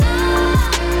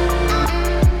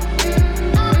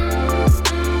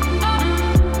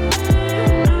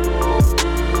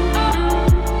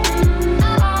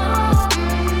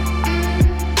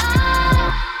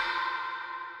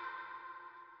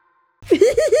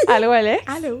Allô, Alex?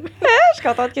 Allô. Je suis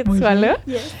contente que tu sois là.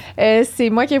 Yes. C'est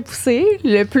moi qui ai poussé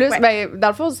le plus. Ouais. Ben, dans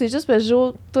le fond, c'est juste parce que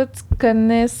Jo, toi, tu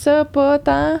connais ça pas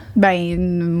tant? Ben,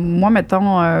 moi,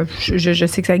 mettons, je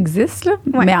sais que ça existe, là.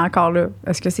 Ouais. Mais encore là,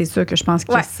 est-ce que c'est ça que je pense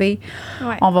que Ouais. c'est?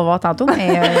 Ouais. On va voir tantôt,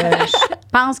 mais je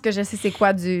pense que je sais c'est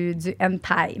quoi du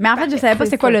hentai. Mais en fait, je savais pas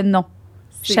c'est quoi le nom.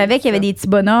 Je savais qu'il y avait des petits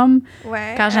bonhommes.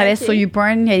 Ouais. Quand j'allais ok. sur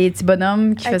YouPorn, il y avait des petits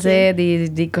bonhommes qui Ok. faisaient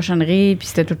des cochonneries, puis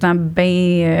c'était tout le temps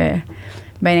bien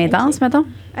intense, Ok. mettons.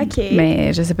 OK.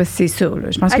 Mais je sais pas si c'est ça, là.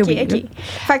 Je pense que OK, oui. OK. là.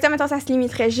 Fait que, mettons, ça se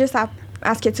limiterait juste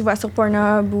à ce que tu vois sur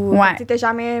Pornhub ou. Ouais. Tu t'as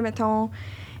jamais, mettons,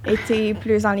 été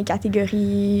plus dans les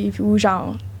catégories ou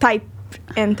genre type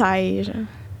hentai, genre.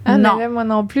 Ah, Non. mais là, moi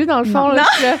non plus, dans le fond. Non. Là,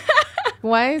 je suis là.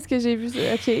 Ouais, ce que j'ai vu,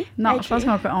 c'est OK. Non, Ok. je pense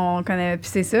qu'on connaît. Puis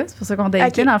c'est ça, c'est pour ça qu'on t'a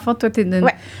invité. Ok. Dans le fond, toi, t'es une,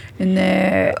 Ouais. une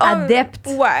Oh, adepte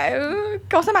Ouais,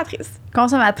 consommatrice.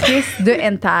 consommatrice de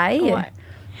hentai. Ouais.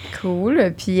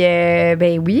 Cool. Puis,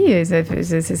 ben oui,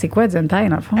 c'est quoi du hentai,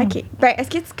 dans le fond? OK. Ben, est-ce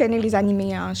que tu connais les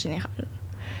animés en général?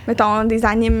 Mettons, des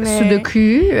animes. Sudoku.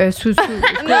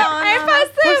 Non,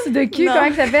 Pas Sudoku, Non. comment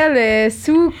il s'appelle?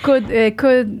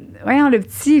 Voyons, le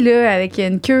petit, là, avec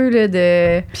une queue, là,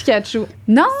 de... Pikachu.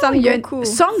 Non, Son il y a Goku,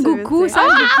 Son tu veux Goku. dire. Son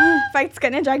Goku. Fait que tu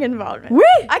connais Dragon Ball. Oui,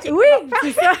 OK. oui,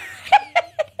 c'est ça.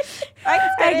 Fait que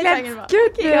tu Avec connais la Dragon Ball.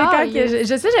 petite queue, là, Ah, quand yes.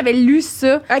 je sais, j'avais lu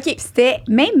ça. OK. Puis c'était,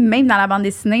 même dans la bande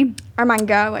dessinée, Un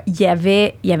manga, ouais. il y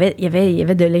avait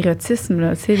de l'érotisme,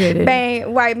 là, tu sais. Ben,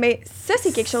 ouais, mais ça,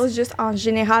 c'est quelque chose juste en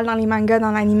général dans les mangas,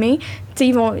 dans l'animé.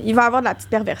 Tu sais, il va avoir de la petite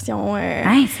perversion.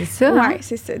 Hein, c'est ça. hein? Ouais,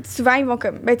 c'est ça. Souvent, ils vont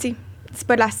comme. Ben, tu sais, c'est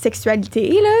pas de la sexualité,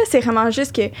 là. C'est vraiment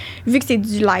juste que, vu que c'est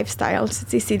du lifestyle, tu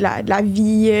sais, c'est de la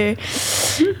vie.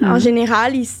 En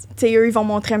général, tu sais, eux, ils vont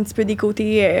montrer un petit peu des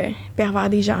côtés pervers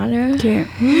des gens, là. OK.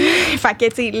 Fait que,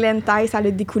 tu sais, l'hentai, ça a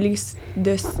découlé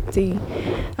de, tu sais,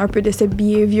 un peu de ce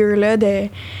behavior-là, de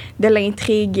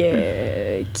l'intrigue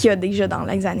qu'il y a déjà dans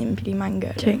les animes puis les mangas.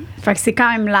 là. OK. Fait que c'est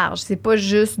quand même large. C'est pas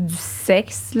juste du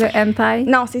sexe, le hentai.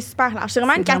 Non, c'est super large. C'est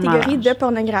vraiment une C'est vraiment catégorie large. de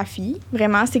pornographie.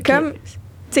 Vraiment, c'est comme, tu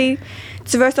sais,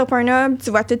 tu vas sur Pornhub, tu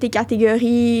vois toutes tes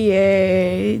catégories,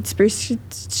 tu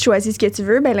choisis ce que tu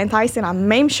veux. Ben, l'hentai, c'est la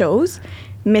même chose,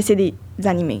 mais c'est des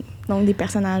animés. Donc, des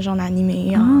personnages en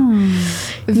animé.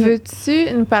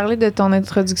 Veux-tu nous parler de ton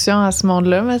introduction à ce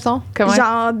monde-là, mettons? Comment?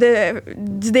 Genre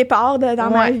du départ dans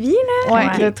ma Ouais. vie, là.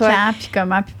 Ouais, de toi. Quand, puis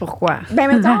comment, puis pourquoi. Ben,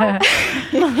 mettons,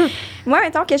 moi,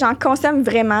 mettons que j'en consomme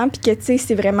vraiment, puis que, tu sais,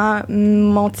 c'est vraiment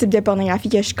mon type de pornographie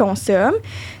que je consomme.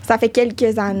 Ça fait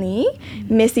quelques années,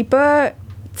 mais c'est pas, tu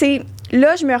sais,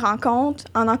 là, je me rends compte,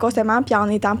 en consommant, puis en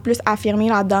étant plus affirmée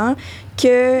là-dedans,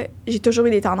 que j'ai toujours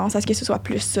eu des tendances à ce que ce soit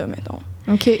plus ça, mettons.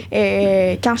 OK.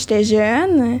 Quand j'étais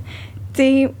jeune, tu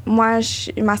sais, moi,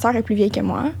 ma soeur est plus vieille que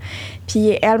moi.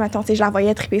 Puis elle, mettons, tu sais, je la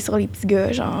voyais triper sur les petits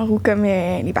gars, genre, ou comme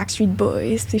les Backstreet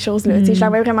Boys, ces choses-là. Tu sais, je la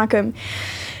voyais vraiment comme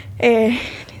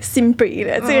simpée,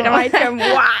 là. Tu sais, vraiment être comme,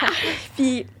 waouh!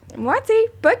 Puis moi, tu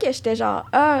sais, pas que j'étais genre,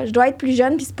 je dois être plus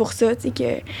jeune, puis c'est pour ça, tu sais, que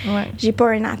Ouais. j'ai pas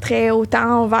un attrait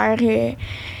autant envers les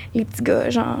petits gars,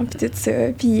 genre, puis tout ça.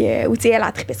 Puis, ou tu sais, elle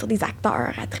a trippé sur des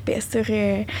acteurs, elle trippé sur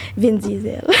Vin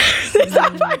Diesel.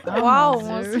 Wow,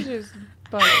 moi aussi, j'ai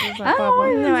pas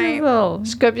ouais.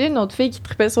 Je copiais une autre fille qui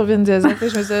trippait sur Vin Diesel. Je me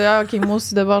suis dit, OK, moi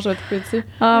aussi, d'abord, je vais tripper dessus.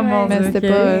 Ah, mon mais Dieu, c'était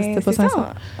ok. pas- c'était C'est ça,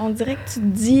 sincère. on dirait que tu te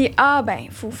dis, ben,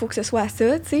 faut que ce soit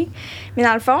ça, tu sais. Mais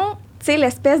dans le fond, tu sais,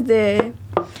 l'espèce de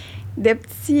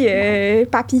petit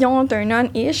papillon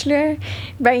turn-on-ish, là,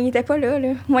 ben, il était pas là.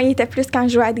 Moi, il était plus quand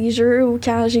je jouais à des jeux ou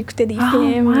quand j'écoutais des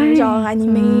films, ouais. genre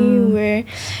animés ou...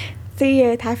 tu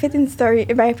sais, t'as fait une story,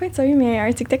 ben, pas une story, mais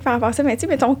un TikTok par rapport à ça, mais tu sais,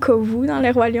 mettons Kovu dans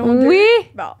Le Roi Lion 2. Oui!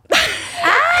 Bon.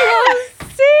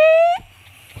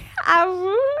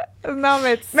 Avoue! Non,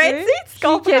 mais tu Mais sais, tu sais, tu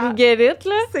comprends. can get it,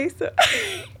 là. C'est ça.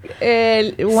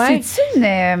 Ouais. C'est-tu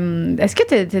une. Est-ce que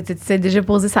tu t'es déjà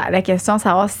posé la question de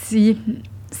savoir si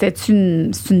c'est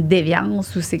une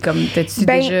déviance ou c'est comme. T'as-tu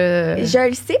Ben, déjà. Je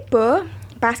le sais pas.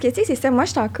 Parce que, tu sais, c'est ça. Moi, je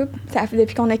suis en couple. Ça fait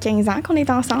depuis qu'on a 15 ans qu'on est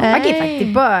ensemble. Hein? OK, fait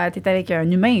que t'es avec un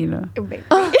humain, là. Ben,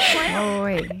 Oh,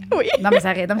 oui. oui. Non, mais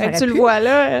ça aurait, non, mais ça aurait Tu le pu. vois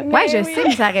là. Ouais, je oui. sais,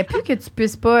 mais ça aurait pu que tu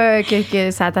puisses pas.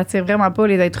 Que ça t'attire vraiment pas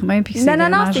les êtres humains. Puis que Non, c'est non, non,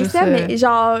 vraiment c'est juste, ça. Mais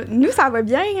genre, nous, ça va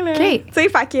bien, là. OK. Tu sais,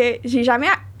 fait que j'ai jamais...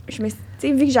 Tu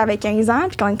sais, vu que j'avais 15 ans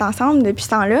puis qu'on est ensemble depuis ce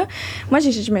temps-là, moi, je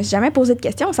me suis jamais posé de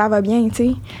questions. Ça va bien, tu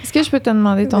sais. Est-ce que je peux te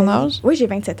demander ton Vas-y. âge? Oui, j'ai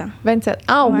 27 ans. 27.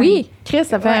 Ah Ouais. oui! Chris,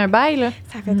 ça fait Ouais. un bail, là.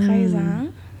 Ça fait 13 ans.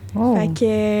 Oh. Fait que, tu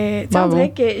sais, on Bravo. dirait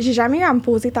que j'ai jamais eu à me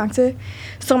poser tant que ça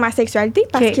sur ma sexualité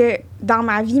parce OK. que dans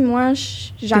ma vie, moi,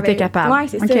 j'avais... T'étais capable. Ouais,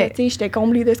 c'est ça. Tu sais, j'étais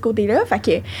comblée de ce côté-là. Fait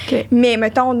que... Mais,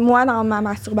 mettons, moi, dans ma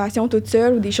masturbation toute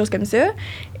seule ou des choses comme ça,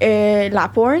 la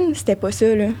porn, c'était pas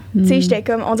ça, là. Tu sais, j'étais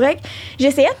comme... On dirait que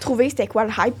j'essayais de trouver c'était quoi le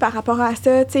hype par rapport à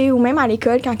ça, tu sais, ou même à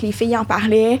l'école, quand les filles en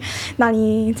parlaient, dans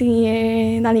les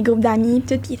groupes d'amis,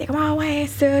 puis tout, puis ils étaient comme « Ah ouais,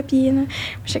 ça », puis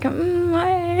j'étais comme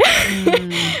ouais.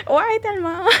 Ouais,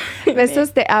 tellement. Mais ça,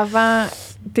 c'était avant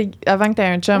que t'aies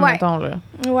un chum, mettons, là.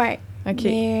 Ouais. OK.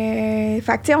 Mais,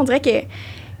 fait que, tu sais, on dirait que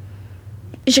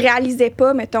je réalisais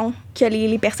pas, mettons, que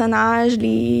les personnages,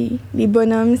 les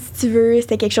bonhommes, si tu veux,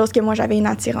 c'était quelque chose que moi, j'avais une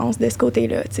attirance de ce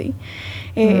côté-là, tu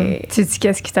sais. Tu dis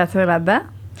qu'est-ce qui t'attire là-dedans?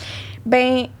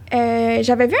 Ben,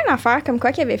 j'avais vu une affaire comme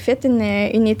quoi qui avait fait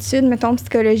une étude, mettons,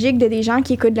 psychologique de des gens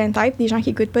qui écoutent de l'hentai et des gens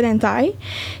qui écoutent pas d'hentai.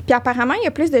 Puis apparemment, il y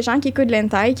a plus de gens qui écoutent de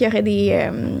l'hentai qui auraient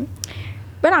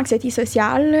pas l'anxiété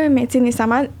sociale, mais tu sais,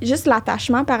 nécessairement juste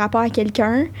l'attachement par rapport à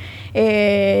quelqu'un. Tu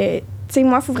sais,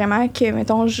 moi, il faut vraiment que,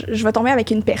 mettons, je vais tomber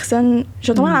avec une personne,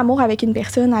 je vais tomber en amour avec une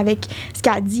personne, avec ce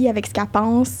qu'elle dit, avec ce qu'elle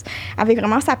pense, avec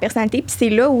vraiment sa personnalité. Puis c'est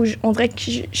là où on dirait que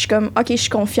je suis comme, OK, je suis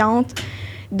confiante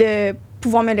de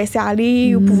pouvoir me laisser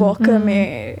aller ou pouvoir comme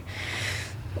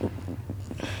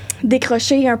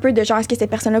décrocher un peu de genre, est-ce que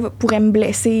cette personne-là pourrait me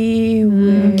blesser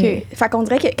ou... Fait qu'on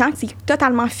dirait que quand c'est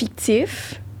totalement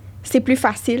fictif, c'est plus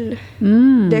facile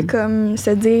de comme se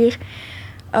dire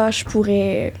je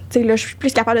pourrais, tu sais, là je suis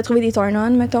plus capable de trouver des turn-on,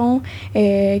 mettons.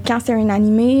 Quand c'est un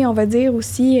animé, on va dire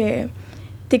aussi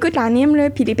t'écoutes l'anime, là,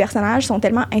 puis les personnages sont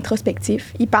tellement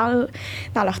introspectifs. Ils parlent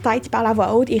dans leur tête, ils parlent à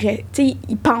voix haute,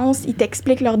 ils pensent, ils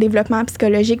t'expliquent leur développement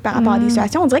psychologique par rapport à des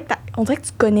situations. On dirait que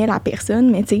tu connais la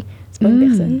personne, mais tu sais, c'est pas une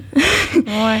personne.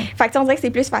 Fait que on dirait que c'est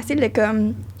plus facile de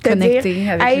comme te connecter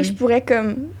dire, avec lui. Je pourrais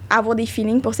comme avoir des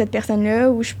feelings pour cette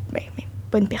personne-là, ou mais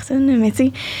pas une personne, mais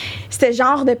tu sais, ce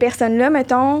genre de personne-là,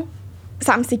 mettons,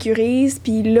 ça me sécurise,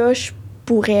 puis là, je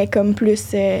pourrais comme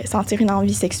plus sentir une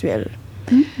envie sexuelle.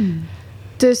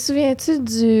 Te souviens-tu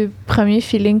du premier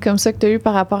feeling comme ça que tu as eu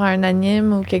par rapport à un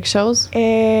anime ou quelque chose?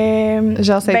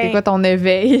 Genre, ça a été quoi ton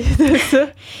éveil de ça?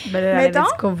 Ben là, elle avait dit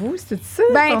comme vous, c'est ça?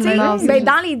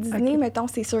 Dans les Disney, mettons,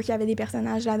 c'est sûr qu'il y avait des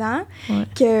personnages là-dedans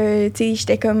que, tu sais,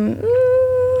 j'étais comme...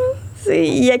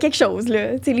 il y a quelque chose,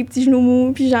 là. Tu sais, les petits genoux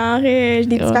mous, puis genre, j'ai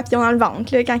des petits papillons dans le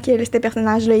ventre, là, quand ce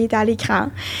personnage-là était à l'écran.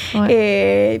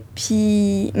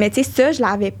 Puis... Mais tu sais, ça, je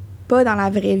l'avais pas dans la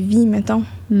vraie vie, mettons.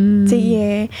 Tu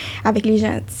sais, avec les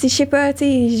gens. Tu sais, je sais pas, tu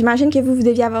sais, j'imagine que vous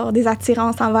deviez avoir des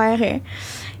attirances envers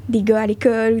des gars à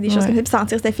l'école ou des choses comme ça, puis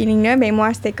sentir ce feeling-là. Ben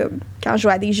moi, c'était comme quand je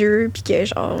jouais à des jeux, puis que,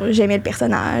 genre, j'aimais le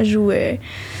personnage ou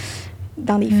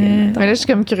dans des films. Mais là, je suis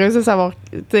comme curieuse de savoir,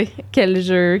 tu sais, quel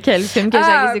jeu, quel film que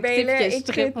j'allais écouter, puis que je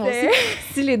trippe aussi.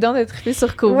 Si les dons de tripper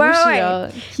sur Kovu, je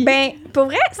suis Ben, pour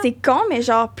vrai, c'est con, mais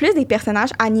genre, plus des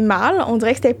personnages animaux, on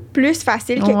dirait que c'était plus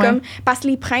facile que comme... Parce que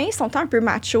les princes sont un peu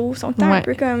machos, sont un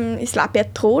peu comme... Ils se la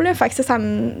pètent trop, là. Fait que ça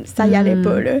y allait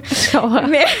pas, là.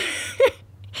 Mais...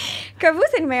 Kovu,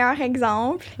 c'est le meilleur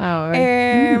exemple. Ah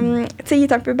ouais. Tu sais, il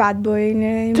est un peu bad boy, là.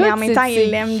 Mais en même temps, il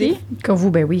l'aime.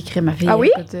 Kovu, ben oui, crème ma fille. Ah oui?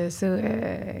 Écoute, ça,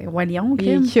 Roi Lion, il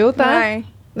est cute, hein?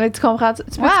 Ouais, tu comprends? Tu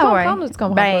peux comprendre ou tu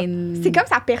comprends pas? C'est comme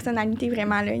sa personnalité,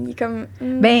 vraiment, là. Il est comme...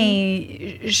 Ben,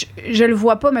 je le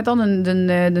vois pas, mettons,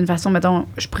 d'une façon, mettons,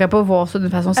 je pourrais pas voir ça d'une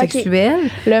façon sexuelle.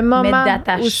 Le moment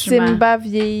d'attachement. où Simba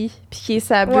vieillit, puis qu'il est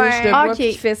sa bouche de bois, puis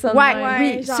qu'il fait ça de même.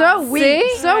 Oui, genre, ça,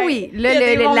 oui. La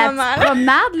petite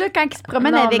promenade, là, quand il se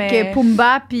promène avec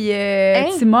Pumba puis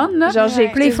Timon, là. Genre, j'ai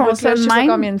écouté ils font ça je de sais même.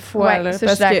 Combien de fois, là. Ça,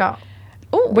 je suis d'accord.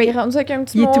 Oh, il est rendu avec un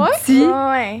petit Il est tout mohawk. petit.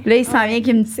 Là, il s'en vient avec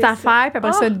une petite affaire, puis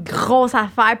après ça, une grosse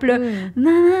affaire, puis là,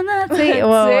 non, tu sais.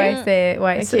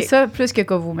 C'est ça plus que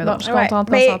Kovu, mettons. Je suis contente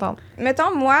qu'on s'entende.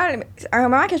 Mettons, moi, un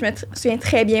moment que je me souviens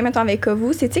très bien, mettons, avec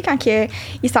Kovu, c'est, tu sais, quand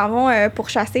ils s'en vont pour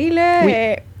chasser, là.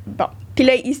 Bon. Puis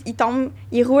là, ils tombent,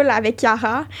 ils roulent avec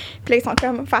Kiara, puis là, ils sont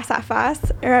comme face à face,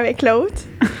 un avec l'autre.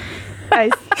 Hey,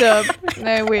 stop.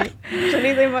 Ben oui. J'ai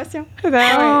les émotions. Ben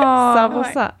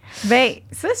oui, 100%. Ben,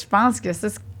 ça, je pense que ça,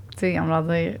 tu sais, on va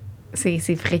dire, c'est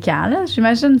fréquent, là.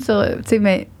 J'imagine sur, tu sais,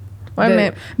 mais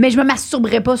je me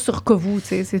masturberais pas sur Kovu, tu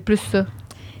sais, c'est plus ça.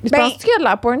 Penses-tu qu'il y a de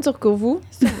la porn sur Kovu?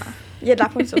 Sûrement. Il y a de la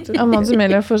pointe surtout. Oh mon Dieu, mais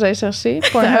là, il faut que j'aille chercher.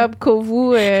 Pornhub,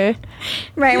 Kovu. Ben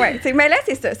ouais. Mais là,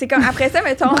 c'est ça. C'est comme, après ça,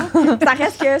 mettons, ça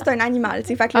reste que c'est un animal.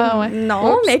 Fait que là,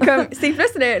 non, mais comme, c'est plus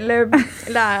c'est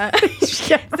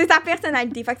sa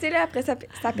personnalité. Fait que, tu sais, là, après sa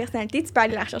personnalité, tu peux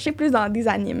aller la rechercher plus dans des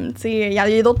animes. Tu sais, il y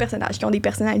a d'autres personnages qui ont des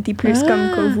personnalités plus comme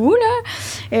Kovu,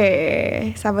 là.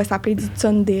 Ça va s'appeler du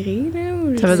tsundere, là.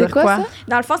 Ça veut dire quoi?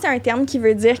 Dans le fond, c'est un terme qui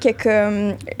veut dire que,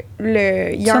 comme,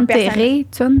 il y a un personnage.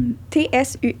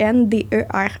 Tsundere.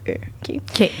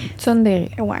 OK. Tsundere.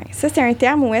 Ouais. Ça, c'est un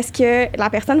terme où est-ce que la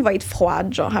personne va être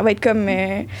froide, genre, elle va être comme...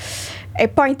 elle n'est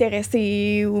pas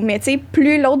intéressée. Mais tu sais,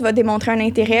 plus l'autre va démontrer un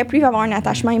intérêt, plus il va avoir un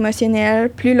attachement émotionnel,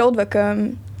 plus l'autre va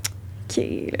comme... OK,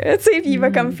 là, tu sais, puis il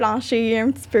va comme flancher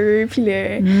un petit peu, puis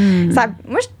ça,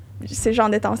 moi, c'est le genre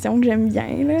de tension que j'aime bien,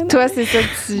 là. Toi, c'est ça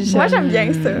que tu cherches. Moi, j'aime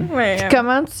bien ça. Ouais.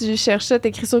 Comment tu cherches ça?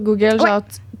 T'écris sur Google, genre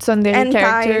Tsundere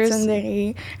characters?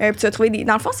 Tsundere. Puis tu vas trouver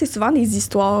dans le fond, c'est souvent des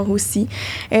histoires aussi.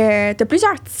 T'as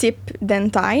plusieurs types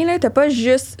d'hentai, là. T'as pas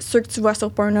juste ceux que tu vois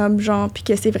sur Pornhub, genre, puis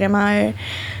que c'est vraiment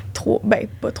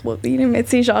pas 3D, là, mais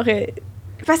tu sais, genre...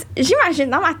 parce que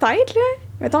j'imagine, dans ma tête, là,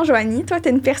 mettons, Joanie, toi,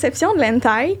 t'as une perception de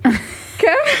l'hentai comme...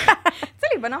 tu sais,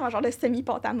 les bonhommes en genre de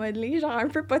semi-pâte à modeler, genre un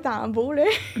peu pas tant beau, là.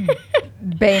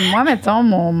 Ben, moi, mettons,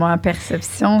 ma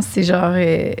perception, c'est genre...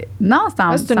 non,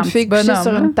 c'est une fille couchée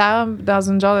sur une table dans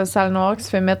une genre de salle noire qui se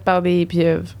fait mettre par des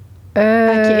pieuvres.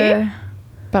 OK.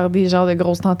 Par des genres de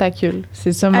grosses tentacules.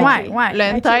 C'est ça, moi. Ouais.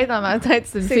 Le hentai, dans ma tête,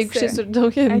 c'est une fille couchée sur le dos.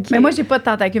 Mais moi, j'ai pas de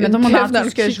tentacules. Mettons, moi, dans tout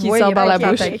ce que je vois, il y a pas de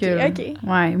tentacules. OK.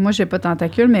 Ouais, moi, j'ai pas de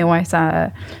tentacules, mais ouais, ça...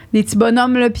 Des petits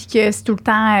bonhommes, là, puis que c'est tout le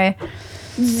temps...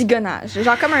 du zigonnage.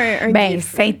 Genre comme un ben,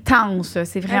 gif. c'est intense.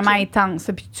 C'est vraiment intense.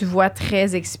 Puis tu vois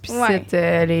très explicite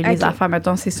les affaires.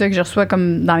 Mettons, c'est ça que je reçois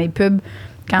comme dans mes pubs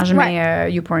quand je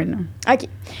mets YouPorn. OK.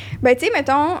 Ben, tu sais,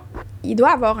 mettons, il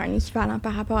doit avoir un équivalent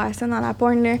par rapport à ça dans la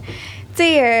porn, là. Tu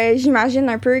sais, j'imagine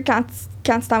un peu quand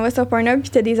tu t'en vas sur Pornhub puis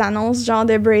t'as des annonces genre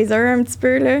de Brazer un petit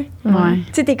peu, là. Ouais.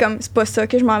 Tu sais, t'es comme, c'est pas ça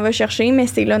que je m'en vais chercher, mais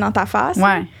c'est là dans ta face.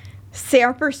 Ouais. C'est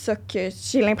un peu ça que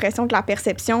j'ai l'impression que la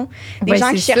perception des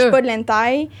gens qui cherchent pas de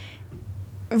l'hentai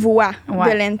voient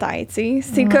de l'hentai, tu sais.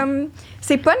 C'est comme...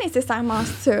 C'est pas nécessairement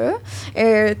ça.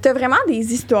 T'as vraiment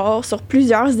des histoires sur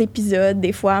plusieurs épisodes,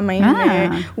 des fois même,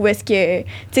 où est-ce que... Tu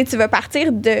sais, tu vas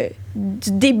partir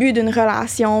du début d'une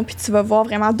relation, puis tu vas voir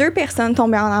vraiment deux personnes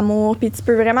tomber en amour, puis tu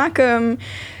peux vraiment comme...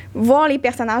 voir les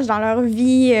personnages dans leur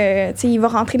vie. Tu sais, il va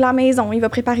rentrer de la maison, il va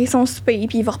préparer son souper,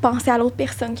 puis il va repenser à l'autre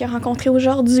personne qu'il a rencontrée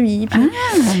aujourd'hui.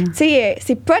 Tu sais,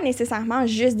 c'est pas nécessairement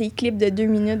juste des clips de 2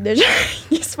 minutes de gens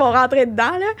qui se font rentrer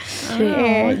dedans, là.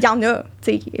 Il y en a,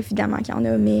 tu sais, évidemment qu'il y en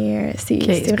a, mais c'est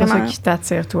c'est vraiment... pas ça qui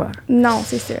t'attire, toi. Non,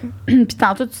 c'est ça. Puis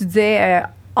tantôt, tu disais...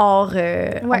 hors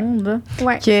onde,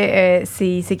 que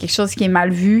c'est quelque chose qui est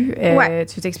mal vu.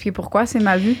 Tu veux t'expliquer pourquoi c'est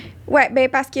mal vu? Oui, ben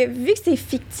parce que vu que c'est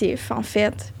fictif, en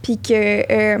fait, puis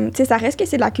que, tu sais, ça reste que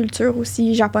c'est de la culture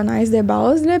aussi japonaise de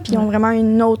base, là, puis ils ont vraiment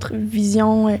une autre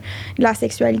vision de la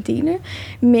sexualité, là.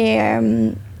 Mais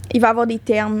il va y avoir des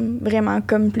termes vraiment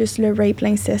comme plus le rape,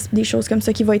 l'inceste, des choses comme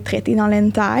ça qui vont être traitées dans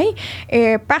l'hentai,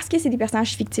 parce que c'est des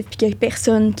personnages fictifs, puis qu'il n'y a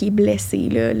personne qui est blessé,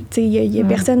 là. Tu sais, il y a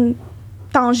personne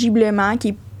tangiblement qui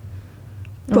est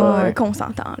pas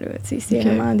consentant, là. C'est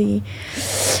vraiment des...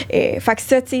 fait que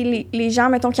ça, tu sais, les gens,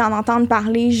 mettons, qui en entendent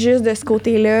parler juste de ce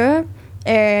côté-là,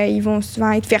 ils vont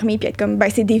souvent être fermés puis être comme, ben,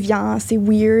 c'est déviant, c'est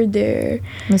weird.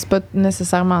 Mais c'est pas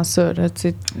nécessairement ça, là, tu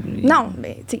sais. Non,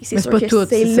 mais tu sais, c'est sûr pas que tout,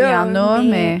 c'est là. Il y en a,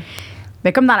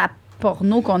 mais comme dans la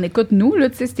porno qu'on écoute, nous, là,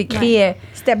 tu sais, c'est écrit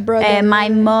Step Brother. My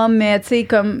mom, tu sais,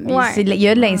 comme il y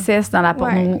a de l'incest dans la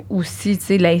porno aussi, tu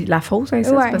sais, la fausse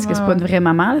inceste, parce que c'est pas une vraie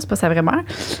maman, là, c'est pas sa vraie mère.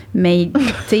 Mais,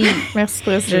 tu sais, merci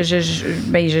pour ça.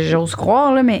 J'ose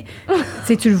croire, là, mais, tu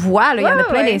sais, tu le vois, là, il y en a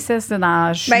plein d'inceste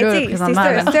dans... Je suis là,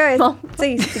 présentement.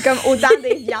 C'est comme autant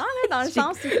déviant, là, dans le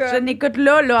sens où... Je n'écoute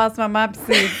là, en ce moment,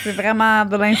 puis c'est vraiment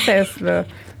de l'inceste, là.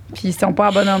 Puis ils sont pas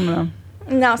à bonhomme, là.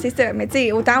 Non, c'est ça. Mais tu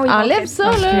sais, autant... Enlève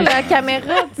ça, là, la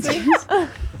caméra, tu sais.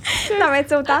 Non, mais tu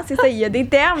sais, autant, c'est ça. Il y a des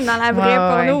termes dans la vraie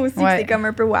porno aussi, c'est comme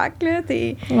un peu whack, là.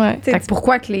 Fait que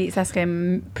pourquoi ça serait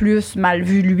plus mal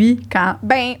vu, lui, quand...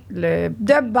 Ben,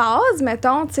 de base,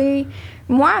 mettons, tu sais,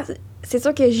 moi... C'est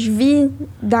sûr que je vis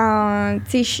dans...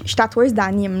 Tu sais, je suis tatoueuse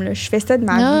d'animes, là. Je fais ça de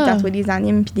ma vie, tatouer des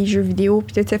animes puis des jeux vidéo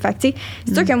puis tout ça. Fait que, tu sais,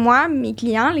 c'est sûr que moi, mes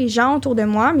clients, les gens autour de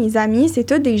moi, mes amis, c'est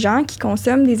tous des gens qui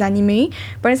consomment des animés,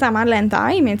 pas nécessairement de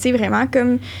l'hentai, mais tu sais, vraiment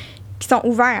comme... qui sont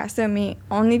ouverts à ça. Mais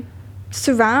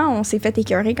on s'est fait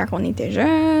écœurer quand on était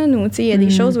jeune, ou tu sais, il y a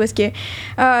des choses où est-ce que,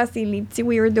 c'est les petits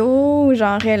weirdos,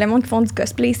 genre, le monde qui font du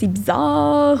cosplay, c'est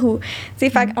bizarre, ou... Tu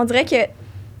sais, fait qu'on dirait que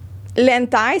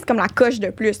l'hentai, c'est comme la coche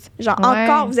de plus. Genre,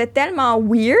 encore, vous êtes tellement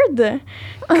weird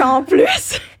qu'en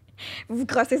plus, vous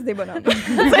crossez sur des bonhommes.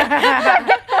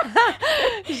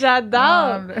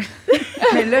 J'adore!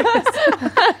 Mais là...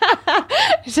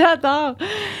 J'adore!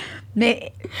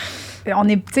 Mais on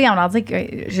est... Tu sais, on leur dit que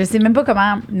je sais même pas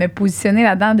comment me positionner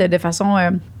là-dedans de façon...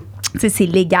 tu sais, c'est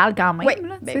légal quand même. Oui,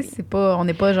 là, c'est pas, on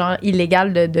n'est pas genre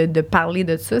illégal de parler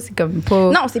de ça. C'est comme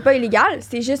pas... Non, c'est pas illégal.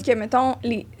 C'est juste que, mettons,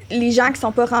 les gens qui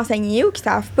sont pas renseignés ou qui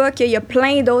savent pas qu'il y a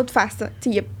plein d'autres façons.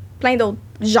 Il y a plein d'autres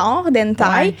genres d'hentai.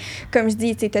 Ouais. Comme je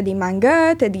dis, tu sais, t'as des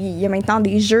mangas, il y a maintenant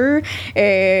des jeux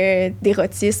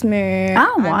d'érotisme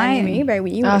en animé. Ben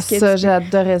oui. Ah, ça,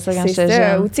 j'adorais ça quand j'étais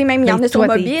jeune. Ou tu sais, même il y en a sur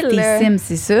mobile. Tes Sims,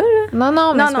 c'est ça, là?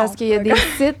 Non, mais c'est parce qu'il y a des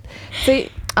sites, tu sais.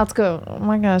 En tout cas,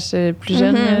 moi, quand j'étais plus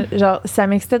jeune, là, genre, ça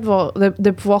m'excitait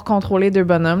de pouvoir contrôler 2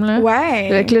 bonhommes. Là. Ouais.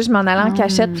 Fait que là, je m'en allais en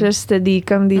cachette, puis là, c'était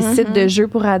comme des sites de jeux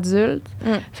pour adultes.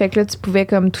 Fait que là, tu pouvais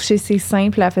comme toucher ses seins,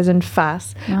 puis là, elle faisait une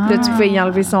face. Puis là, tu pouvais y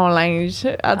enlever son linge.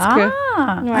 En tout cas.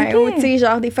 Ouais, ou tu sais,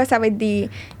 genre, des fois, ça va être des.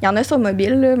 Il y en a sur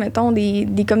mobile, là, mettons, des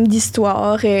comme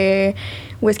d'histoires.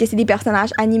 Ou est-ce que c'est des personnages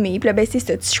animés? Puis là, ben, c'est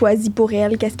ça, tu choisis pour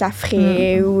elle qu'est-ce qu'elle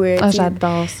ferait. Ou,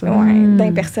 j'adore ça. Ouais,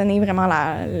 d'impersoner vraiment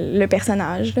le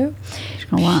personnage. Là. Je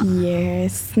comprends. Puis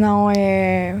sinon, tu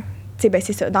sais, ben,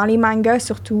 c'est ça. Dans les mangas,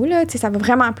 surtout, là, tu sais, ça va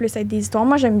vraiment plus être des histoires.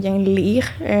 Moi, j'aime bien lire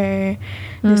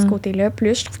de ce côté-là.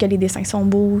 Plus, je trouve que les dessins sont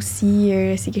beaux aussi.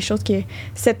 C'est quelque chose que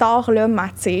cet art-là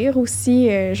m'attire aussi.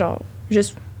 Genre,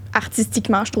 juste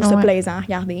artistiquement, je trouve ça plaisant à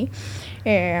regarder.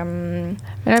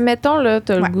 Mettons, là,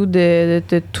 t'as le goût de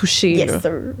te toucher. Yes, là.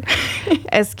 sir.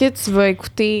 Est-ce que tu vas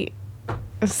écouter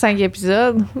 5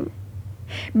 épisodes?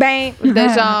 Ben, de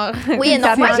genre. oui et non.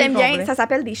 Moi, j'aime bien. complet. Ça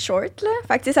s'appelle des shorts, là.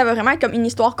 Fait que, tu sais, ça va vraiment être comme une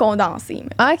histoire condensée.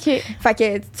 Ah, OK. Fait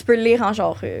que tu peux le lire en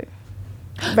genre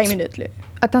 20 minutes, là.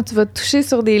 Attends, tu vas te toucher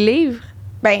sur des livres?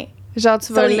 Ben, Genre,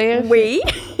 tu vas lire? Oui.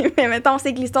 Mais mettons,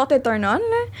 c'est que l'histoire te turn on, là.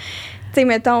 Tu sais,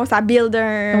 mettons, ça build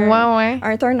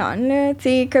un turn-on, là. Tu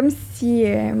sais, comme si...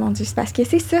 mon Dieu, c'est parce que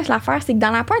c'est ça, l'affaire, c'est que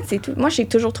dans la pointe, c'est tout... Moi, j'ai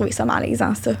toujours trouvé ça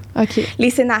malaisant, ça. OK. Les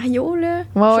scénarios, là,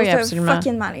 je trouve ça absolument.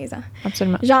 fucking malaisant.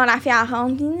 Absolument. Genre, la fille, elle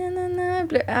rentre, puis nanana,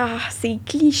 puis là, c'est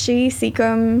cliché, c'est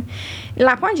comme...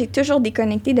 La pointe, j'ai toujours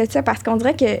déconnecté de ça parce qu'on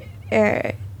dirait que...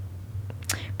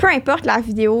 peu importe la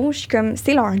vidéo, je suis comme...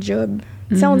 C'est leur job.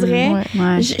 Tu sais, on dirait,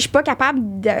 je suis pas capable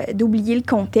d'oublier le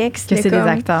contexte. Que c'est comme, des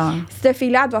acteurs. Cette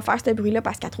fille-là, elle doit faire ce bruit-là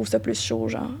parce qu'elle trouve ça plus chaud,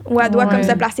 genre. Ou elle doit comme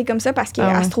se placer comme ça parce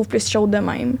qu'elle se trouve plus chaude de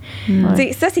même. Tu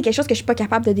sais, ça, c'est quelque chose que je suis pas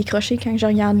capable de décrocher quand je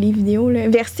regarde les vidéos, là.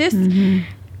 Versus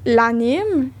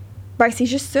l'anime, ben c'est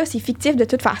juste ça, c'est fictif de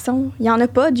toute façon. Il y en a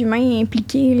pas d'humain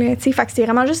impliqué, là. Tu sais, fait que c'est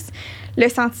vraiment juste le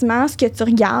sentiment, ce que tu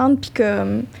regardes, puis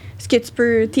comme... ce que tu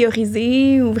peux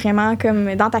théoriser ou vraiment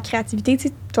comme dans ta créativité, tu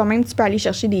sais, toi-même, tu peux aller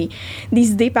chercher des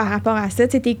idées par rapport à ça.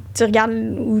 Tu sais, tu regardes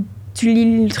ou tu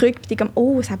lis le truc puis t'es comme,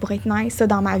 oh, ça pourrait être nice, ça,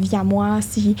 dans ma vie à moi,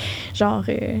 si, genre,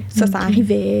 ça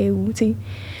arrivait ou, tu sais.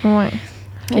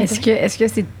 Ouais. Est-ce que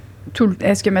c'est tout...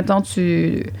 Est-ce que, mettons,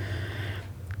 c'est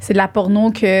de la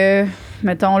porno que...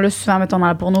 Mettons, là, souvent, mettons, dans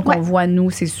la porno qu'on voit, nous,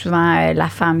 c'est souvent la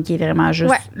femme qui est vraiment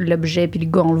juste l'objet, puis le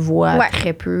gars, on le voit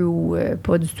très peu ou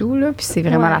pas du tout, là. Puis c'est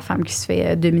vraiment la femme qui se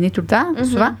fait dominer tout le temps,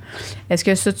 souvent. Est-ce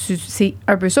que ça, c'est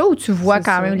un peu ça ou tu vois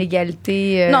quand même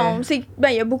l'égalité? Non,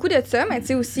 il y a beaucoup de ça, mais tu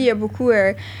sais, aussi, il y a beaucoup...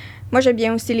 moi, j'aime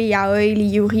bien aussi les yaoi, les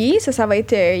yuri. Ça va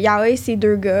être... yaoi, c'est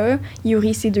 2 gars.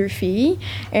 Yuri, c'est 2 filles.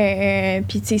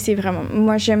 Puis, tu sais, c'est vraiment...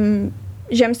 Moi,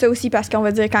 J'aime ça aussi parce qu'on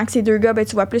va dire, quand c'est 2 gars, ben,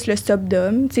 tu vois plus le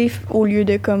subdom, tu sais, au lieu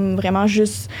de comme vraiment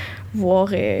juste voir...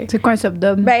 c'est quoi un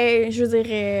subdom? Ben, je veux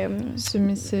dire...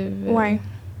 Submissive. Ouais.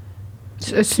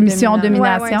 Soumission,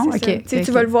 domination? Ouais, OK.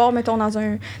 Tu vas le voir, mettons,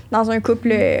 dans un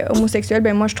couple homosexuel,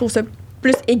 ben moi, je trouve ça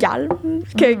plus égal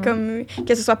que, comme,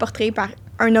 que ce soit portrait par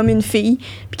un homme et une fille,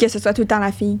 puis que ce soit tout le temps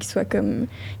la fille qui soit comme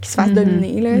qui se fasse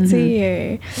dominer, là, tu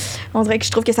sais. On dirait que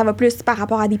je trouve que ça va plus par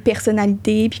rapport à des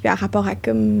personnalités, puis par rapport à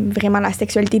comme vraiment la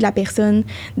sexualité de la personne,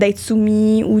 d'être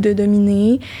soumis ou de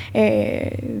dominer,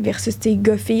 versus, tu sais,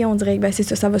 gars-fille, on dirait que ben, c'est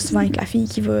ça va souvent être la fille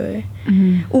qui va...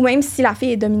 Ou même si la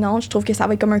fille est dominante, je trouve que ça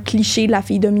va être comme un cliché de la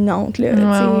fille dominante, là, tu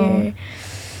sais.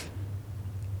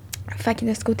 Fait que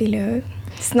de ce côté-là...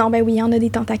 Sinon, ben oui, il y en a des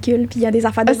tentacules, puis il y a des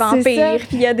affaires de vampires,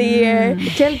 puis il y a des...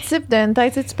 Quel type de hentai?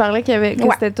 Tu parlais que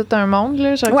c'était tout un monde,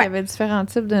 là, genre qu'il y avait différents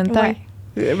types de hentai.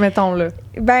 Mettons, là.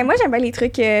 Ben moi, j'aime bien les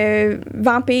trucs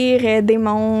vampires,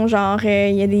 démons, genre,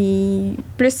 il y a des...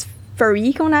 plus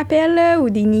furry qu'on appelle, là, ou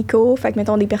des Nico, fait que,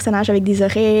 mettons, des personnages avec des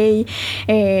oreilles,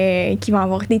 qui vont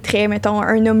avoir des traits, mettons,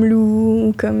 un homme loup,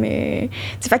 ou comme...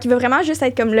 fait qu'il va vraiment juste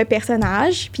être comme le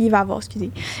personnage, puis il va avoir,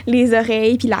 les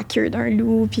oreilles, puis la queue d'un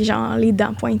loup, puis genre, les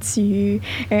dents pointues,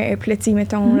 puis là, tu sais,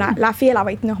 mettons, la fille, elle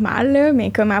va être normale, là,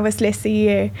 mais comme elle va se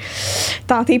laisser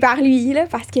tenter par lui, là,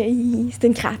 parce que c'est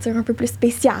une créature un peu plus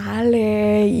spéciale,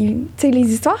 tu sais,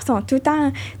 les histoires sont tout le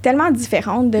temps tellement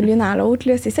différentes de l'une à l'autre,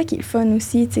 là, c'est ça qui est le fun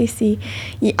aussi, tu sais,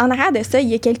 en arrière de ça, il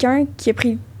y a quelqu'un qui a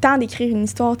pris le temps d'écrire une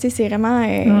histoire, tu sais, c'est vraiment...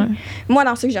 Moi,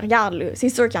 dans ce que je regarde, là, c'est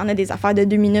sûr qu'il y en a des affaires de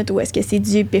 2 minutes où est-ce que c'est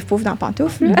du pif-pouf dans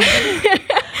pantoufle, là.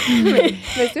 mais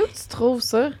c'est où que tu trouves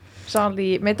ça? Genre,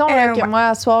 mettons là, que moi,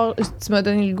 à soir, tu m'as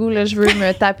donné le goût, là, je veux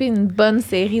me taper une bonne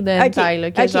série de hentai,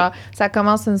 là, que genre, ça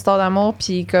commence une histoire d'amour,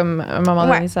 puis comme, à un moment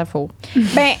donné, ça faut.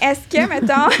 Ben, est-ce que,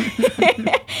 mettons,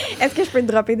 est-ce que je peux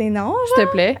te dropper des noms, genre? S'il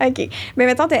te plaît. OK. Ben,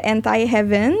 mettons, t'as Hentai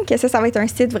Heaven, que ça va être un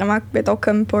site vraiment, mettons,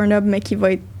 comme Pornhub, mais qui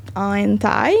va être en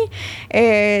hentai.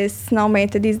 Sinon, ben,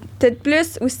 t'as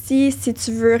plus aussi, si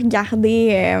tu veux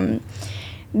regarder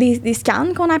des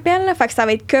scans qu'on appelle. Là. Fait que ça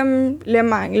va être comme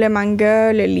le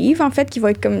manga, le livre, en fait, qui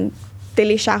va être comme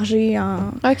téléchargé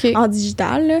en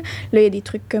digital. Là, il y a des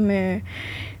trucs comme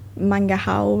Manga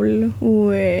Howl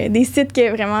ou des sites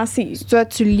que vraiment c'est... Toi,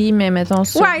 tu lis, mais mettons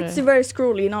sur... Ouais, tu vas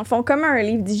scroller, dans le fond, comme un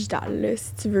livre digital, là,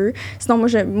 si tu veux. Sinon,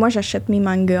 moi j'achète mes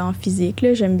mangas en physique,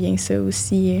 là. J'aime bien ça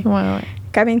aussi. Ouais.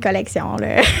 Comme une collection,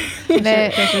 là. Mais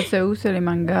t'achètes ça où, ça, les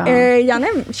mangas? Il y en a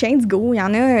chez Indigo, il y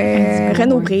en a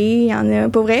Renaud-Bré, il y en a,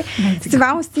 pour vrai.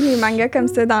 Souvent aussi, les mangas comme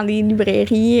ça, dans les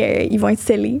librairies, ils vont être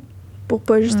scellés pour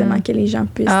pas justement que les gens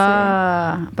puissent...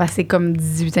 C'est comme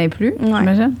 18 ans et plus,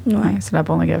 j'imagine? Ouais. C'est la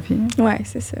pornographie. Ouais,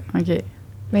 c'est ça. OK.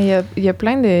 Mais il y a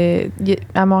plein de...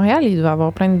 à Montréal, il doit y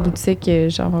avoir plein de boutiques,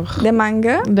 genre... De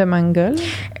mangas? De mangas.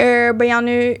 Ben, il y en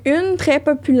a une très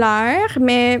populaire,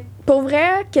 mais... Pour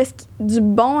vrai, du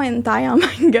bon hentai en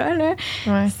manga, là,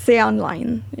 c'est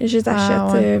online. Je les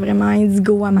achète vraiment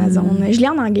Indigo, Amazon. Je lis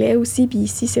en anglais aussi, puis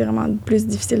ici, c'est vraiment plus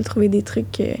difficile de trouver des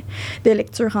trucs de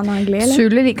lecture en anglais.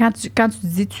 Ceux-là, quand tu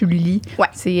dis tu lis,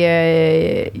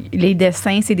 c'est les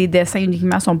dessins, c'est des dessins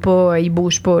uniquement, ils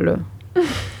bougent pas, là.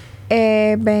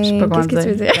 Qu'est-ce que tu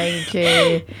veux dire?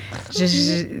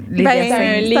 Les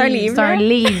dessins, c'est un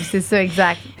livre, c'est ça,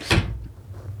 exact.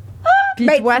 Puis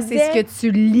toi, c'est ce que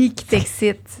tu lis qui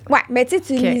t'excite. Ouais, mais tu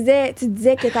sais, tu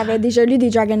disais que tu avais déjà lu des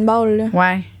Dragon Ball. Là.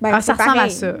 Ouais. Ça ressemble à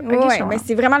ça. Ouais, mais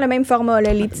c'est vraiment le même format,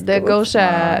 là, les petites de gauche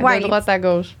de droite à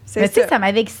gauche. Mais tu sais, ça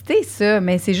m'avait excité, ça,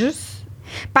 mais c'est juste...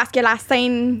 Parce que la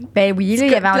scène... Ben oui, là,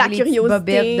 il y avait la les curiosité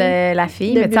bobettes de la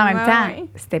fille, mais en même temps, ouais.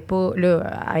 C'était pas, là,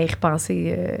 à y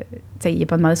repenser, tu sais, il a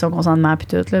pas demandé son consentement puis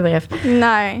tout, là, bref.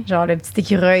 Non. Genre, le petit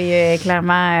écureuil,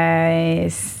 clairement,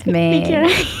 mais...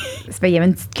 Il y avait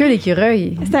une petite queue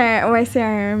d'écureuil. C'est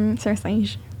un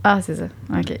singe. Ah, c'est ça.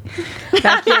 OK.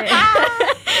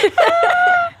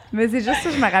 Mais c'est juste ça,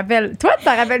 je me rappelle. Toi,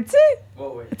 t'en rappelles-tu?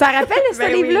 Oui. T'en rappelles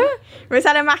ce livre-là? Oui. Mais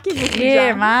ça l'a marqué beaucoup de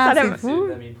gens. Vraiment, c'est fou.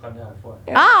 C'est mes premières fois.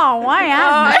 Ah, ouais,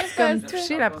 hein? C'est comme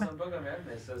touché la première. Pas comme elle,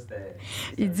 mais ça, c'était...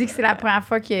 Il dit que c'est la première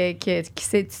fois que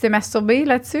tu t'es masturbé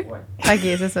là-dessus? Ouais. OK,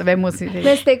 c'est ça. Ben, moi aussi.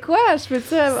 Mais c'était quoi? Je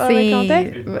peux-tu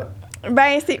raconter?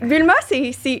 Ben, Bulma,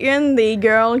 c'est une des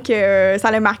girls que ça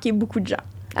a marqué beaucoup de gens.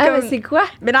 Mais c'est quoi?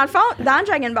 Mais dans le fond, dans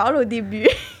Dragon Ball, au début,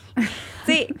 tu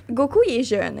sais, Goku, il est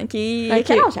jeune, OK? Il a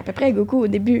quel âge à peu près, Goku, au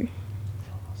début?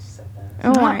 7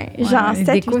 ans. Ouais, genre 7-8 ans. Il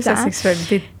découvre sa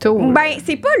sexualité tôt. Ben,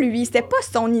 c'est pas lui, c'était pas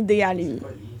son idée à lui.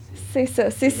 C'est ça,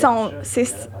 c'est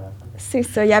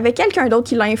ça. Il y avait quelqu'un d'autre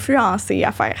qui l'a influencé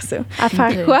à faire ça. À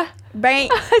faire quoi? Ben,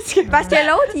 parce que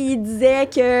l'autre, il disait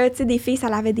que, tu sais, des filles, ça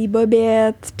lavait des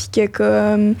bobettes, puis que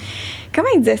comme... Comment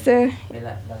il disait ça? Mais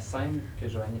la scène que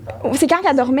Joanie parle... C'est quand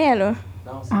elle dormait, là.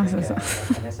 Non, c'est quand elle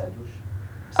prenait sa douche.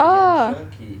 C'est un chat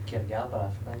qui regarde par la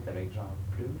fenêtre avec genre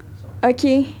plume. OK.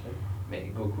 Mais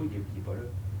Goku, il est pas là.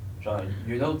 Genre,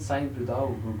 il y a une autre scène plus tard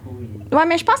où Goku, il... Ouais,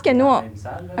 mais je pense que nous... dans la même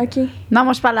salle, là, OK. Non,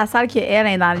 moi, je parle de la salle qu'elle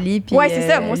est dans le lit. Puis, c'est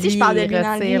ça. Moi aussi, je parle de lui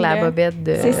dans le lit. La bobette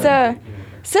de... C'est ça.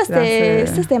 Ça,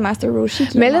 c'était Master Roshi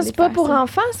qui... Mais là, c'est pas pour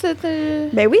enfants, cette...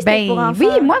 Ben oui, c'était pour enfants.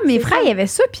 Oui, moi, mes frères, il y avait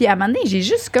ça. Puis à un moment donné, j'ai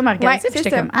juste comme regardé ça. Puis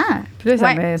j'étais comme, Puis là,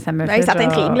 ça me fait ça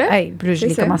t'intrigue, là. Puis là,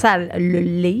 j'ai commencé à le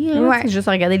lire. Là, juste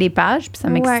à regarder les pages. Puis ça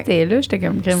m'excitait, là. J'étais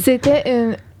comme...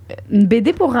 C'était une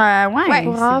BD pour, pour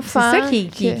enfants. C'est ça qui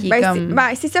est comme...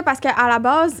 c'est ça, parce qu'à la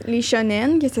base, les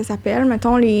shonen, que ça s'appelle,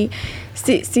 mettons,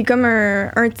 c'est comme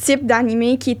un type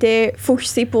d'animé qui était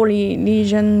focusé pour les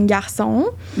jeunes garçons.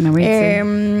 Mais oui,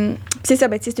 c'est ça,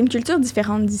 c'est une culture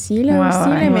différente d'ici, là, aussi,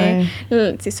 là, mais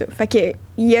c'est ça. Fait que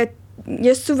il y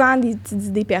a souvent des petites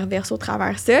idées perverses au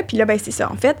travers de ça. Puis là, c'est ça,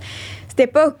 en fait. C'était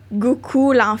pas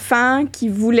Goku, l'enfant, qui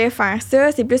voulait faire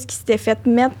ça. C'est plus qu'il s'était fait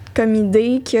mettre comme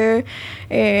idée que...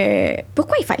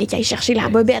 pourquoi il fallait qu'il aille chercher la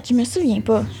bobette? Je me souviens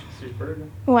pas. Si je peux,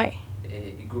 là. Ouais.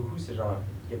 Et Goku, c'est genre...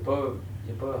 Il a pas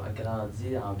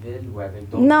grandi en ville ou avec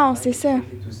d'autres... Non, c'est ça. Il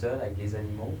était tout seul avec les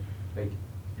animaux. Fait que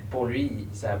pour lui,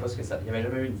 il savait pas ce que ça... Il avait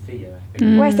jamais eu une fille.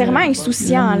 Ouais, c'était vraiment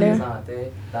insouciant, là.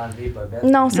 D'enlever les bobettes.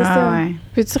 Non, c'est ça. Ouais.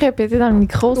 Peux-tu répéter dans le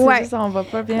micro? Ouais. Ça, on va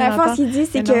pas bien la fois, ce qu'il dit,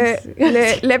 c'est que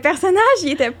le personnage,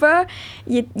 il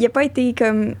a pas été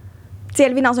comme...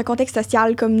 élevé dans un contexte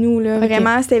social comme nous, là. Okay.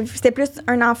 Vraiment, c'était plus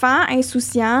un enfant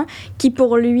insouciant qui,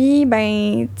 pour lui,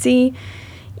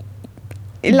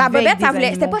 La bobette,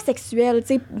 c'était pas sexuel,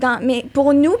 tu sais. Mais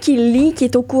pour nous qui lit, qui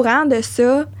est au courant de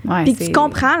ça, puis que tu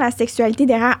comprends la sexualité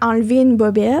derrière enlever une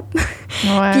bobette.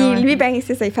 Puis lui, ben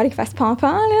c'est ça, il fallait qu'il fasse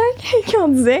pampan, là, qu'on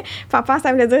disait. Pampan,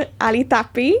 ça voulait dire aller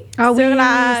taper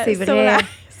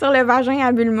sur le vagin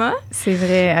à Bulma. C'est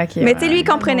vrai, OK. Mais tu sais, lui, il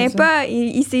comprenait pas.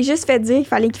 Il s'est juste fait dire qu'il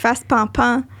fallait qu'il fasse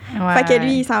pampan. Fait que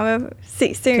lui, il s'en va.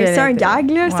 C'est un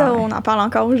gag, là. Ça, on en parle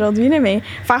encore aujourd'hui, là. Mais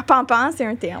faire pampan, c'est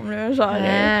un terme, là. Genre,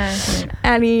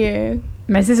 aller.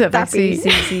 Mais c'est ça.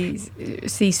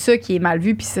 C'est ça qui est mal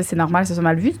vu, puis ça, c'est normal que ça soit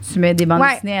mal vu. Tu mets des bandes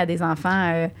dessinées à des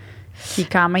enfants qui,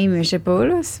 quand même, je sais pas,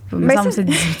 là. Il me semble que c'est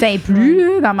 18 ans et plus,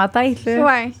 là, dans ma tête, là.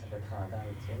 Ouais.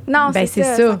 Non, ben, c'est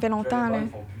ça. Ça fait longtemps, là.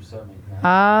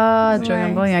 Ah,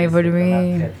 Dragon Ball, il a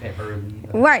évolué.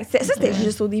 Ouais, ça, c'était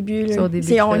juste au début. Là.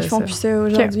 Ils font plus ça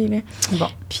aujourd'hui. Là. Bon.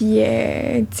 Puis,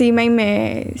 tu sais, même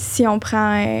si on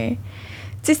prend... tu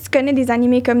sais, si tu connais des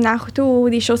animés comme Naruto ou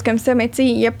des choses comme ça, mais tu sais,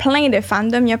 il y a plein de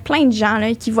fandoms, il y a plein de gens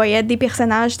là, qui voyaient des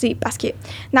personnages, tu sais, parce que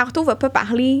Naruto va pas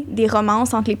parler des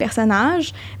romances entre les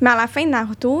personnages, mais à la fin de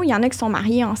Naruto, il y en a qui sont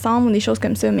mariés ensemble ou des choses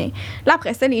comme ça, mais là,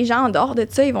 après ça, les gens en dehors de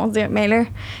ça, ils vont se dire, mais là,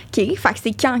 OK, fait que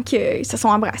c'est quand qu'ils se sont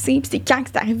embrassés, puis c'est quand que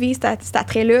c'est arrivé, cet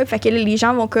attrait-là, fait que là, les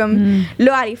gens vont comme,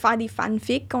 là, aller faire des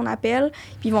fanfics, qu'on appelle,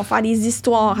 puis ils vont faire des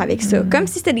histoires avec ça, comme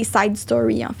si c'était des side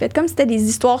stories, en fait, comme si c'était des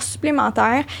histoires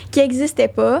supplémentaires qui existaient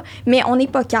pas, mais on n'est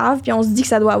pas cave, puis on se dit que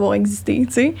ça doit avoir existé,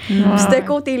 tu sais. Puis ce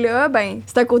côté-là, ben,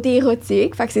 c'est un côté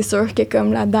érotique, fait que c'est sûr que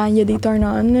comme là-dedans, il y a des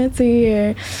turn-on, tu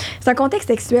sais. C'est un contexte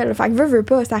sexuel, fait que veux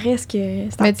pas, ça reste que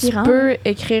c'est attirant. Mais tu peux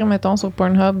écrire, mettons, sur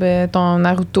Pornhub, ton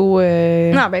Naruto,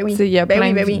 ben oui. Il y a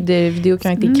plein de vidéos qui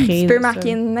ont été créées. Tu peux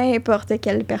marquer n'importe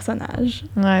quel personnage.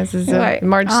 Ouais, c'est ça. Ouais.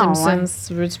 Marge Simpson, si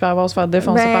tu veux, tu peux avoir se faire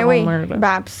défoncer par Homer. Là. Ben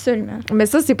absolument. Mais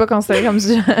ça, c'est pas considéré comme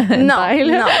du hentai,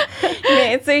 non.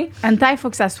 Mais tu sais... Hentai, il faut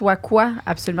que ça soit quoi,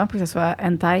 absolument, pour que ça soit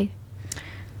hentai?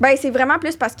 Ben, c'est vraiment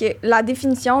plus parce que la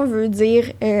définition veut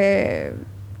dire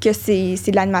que c'est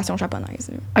de l'animation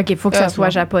japonaise. OK, il faut que ça soit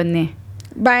japonais.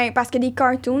 Ben, parce que des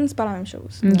cartoons, c'est pas la même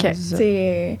chose.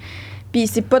 OK. Puis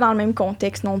c'est pas dans le même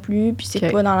contexte non plus, puis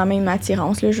c'est pas dans la même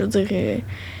attirance, là, je veux dire...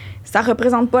 ça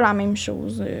représente pas la même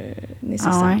chose,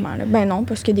 nécessairement. Ah ouais? Là. Ben non,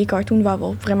 parce que des cartoons vont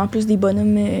avoir vraiment plus des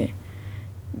bonhommes...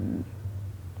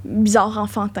 bizarre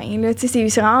enfantins, là. Tu sais,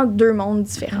 c'est vraiment deux mondes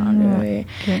différents, là.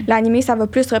 Okay. L'animé, ça va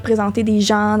plus représenter des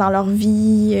gens dans leur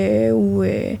vie ou...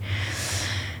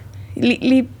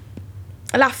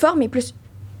 la forme est plus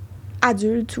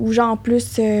adulte ou genre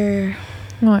plus...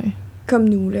 comme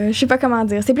nous, là. Je sais pas comment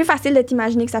dire. C'est plus facile de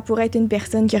t'imaginer que ça pourrait être une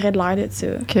personne qui aurait de l'air de ça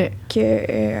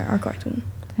qu'un cartoon.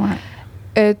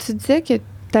 Ouais. Tu disais que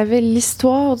t'avais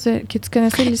l'histoire que tu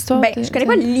connaissais l'histoire. Ben, je connais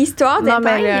pas l'histoire des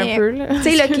mais un peu, là.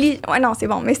 Tu sais, le cliché. Ouais, non, c'est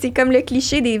bon. Mais c'est comme le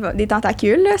cliché des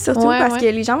tentacules, là, surtout parce que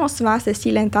les gens vont souvent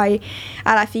associer l'hentai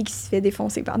à la fille qui se fait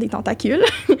défoncer par des tentacules.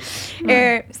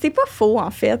 C'est pas faux,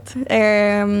 en fait.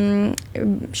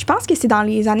 Je pense que c'est dans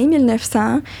les années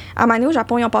 1900. À Mano, au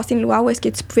Japon, ils ont passé une loi où est-ce que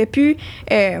tu pouvais plus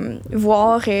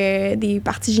voir des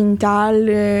parties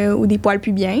génitales ou des poils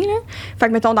pubiens, là. Fait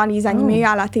que, mettons, dans les animés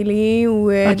à la télé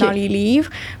ou dans les livres.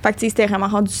 Fait que, tu sais, c'était vraiment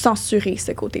rendu censuré,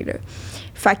 ce côté-là.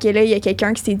 Fait que là, il y a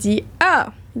quelqu'un qui s'est dit « Ah,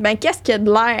 ben qu'est-ce qu'il y a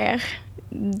de l'air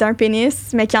d'un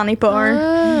pénis, mais qu'il n'y en ait pas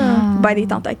un? Ben, des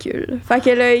tentacules. » Fait que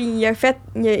là, il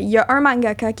y a un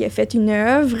mangaka qui a fait une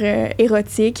œuvre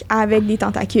érotique avec des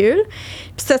tentacules.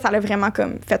 Puis ça l'a vraiment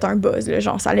comme fait un buzz, là,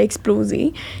 genre, ça l'a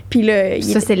explosé. Puis là...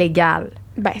 Ça, c'est légal?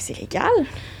 Ben, c'est légal.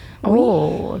 Oui.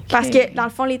 Oh, okay. Parce que, dans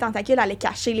le fond, les tentacules allaient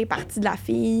cacher les parties de la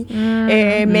fille.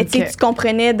 Mais tu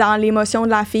comprenais dans l'émotion de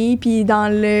la fille puis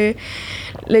dans le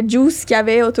juice qu'il y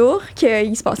avait autour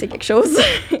qu'il se passait quelque chose.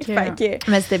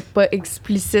 Mais c'était pas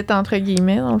explicite, entre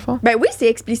guillemets, dans le fond? Ben oui, c'est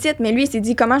explicite, mais lui, il s'est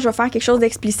dit comment je vais faire quelque chose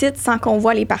d'explicite sans qu'on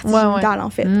voit les parties génitales,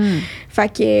 en fait.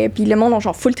 Fait que, puis le monde a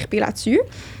genre full trippé là-dessus.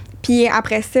 Puis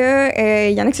après ça,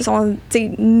 il y en a qui se sont, tu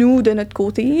sais, nous, de notre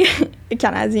côté,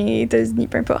 Canadiens, États-Unis,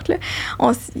 peu importe, là,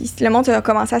 le monde a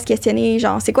commencé à se questionner,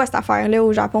 genre, c'est quoi cette affaire-là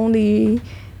au Japon, des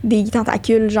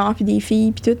tentacules, genre, puis des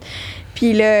filles, puis tout.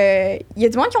 Puis là, il y a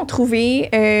du monde qui ont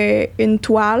trouvé une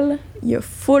toile, il y a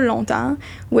full longtemps,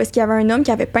 où est-ce qu'il y avait un homme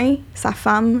qui avait peint sa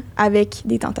femme avec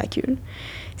des tentacules.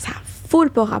 Ça a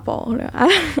full pas rapport là,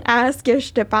 à ce que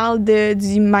je te parle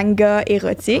du manga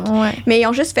érotique. Mais ils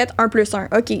ont juste fait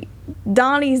 1+1. OK,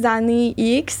 dans les années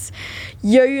X, il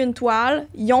y a eu une toile,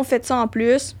 ils ont fait ça en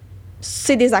plus,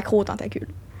 c'est des accros aux tentacules.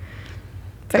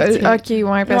 OK,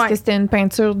 parce que c'était une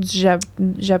peinture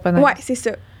japonaise. Ouais, c'est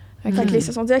ça. Okay. Fait que ils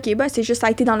se sont dit, OK, ben, c'est juste, ça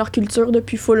a été dans leur culture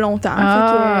depuis full longtemps.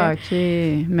 OK.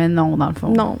 Mais non, dans le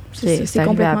fond. Non, c'est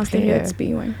complètement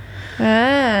stéréotypé,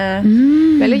 Mais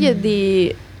là, il y a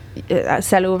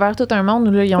ça a ouvert tout un monde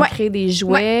où là, ils ont créé des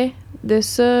jouets de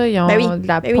ça, ils ont de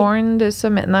la porn de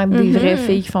ça, maintenant des vraies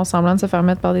filles qui font semblant de se faire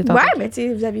mettre par des tentacules. Ouais, ben tu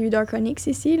sais, vous avez eu Dark Onyx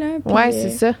ici, là. Ouais, c'est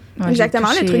ça. Exactement,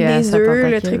 le truc des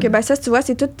œufs, le truc... Ben ça, tu vois,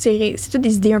 c'est tout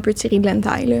des idées un peu tirées de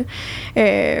l'hentai, là.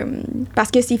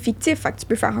 Parce que c'est fictif, fait que tu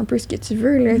peux faire un peu ce que tu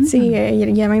veux, là. Tu sais,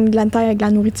 il y a même de l'hentai avec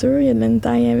la nourriture, il y a de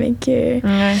l'hentai avec...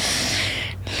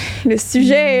 le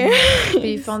sujet.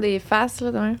 Puis ils font des faces,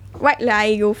 là, demain. Ouais, le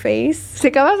Aigo face.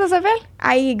 C'est comment ça s'appelle?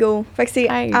 Aigo. Fait que c'est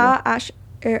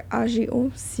A-H-E-A-G-O,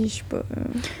 si je sais pas.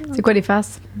 C'est quoi les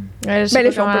faces? Ben, les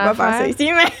filles, on peut pas faire ça ici,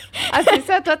 mais. C'est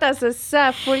ça, toi, t'associes ça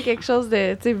à full quelque chose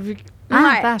de. Tu sais, vu que.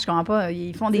 Attends, je comprends pas.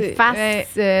 Ils font des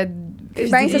faces. Ben,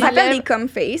 ça s'appelle des cum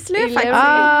face, là. Fait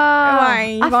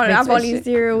que ils vont avoir les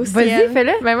yeux aussi. Vas-y,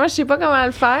 fais-le. Ben, moi, je sais pas comment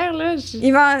le faire, là.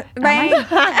 Ils vont. Ben.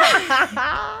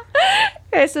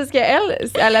 C'est parce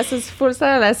qu'elle associe full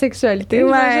ça à la sexualité.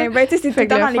 Ouais, ben, tu sais, c'est tout le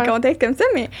temps dans les contextes comme ça,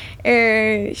 mais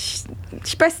je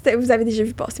sais pas si vous avez déjà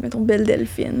vu passer, mettons, Belle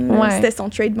Delphine. C'était son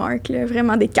trademark, là.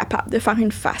 Vraiment d'être capable de faire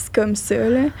une face comme ça,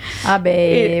 là. Ah,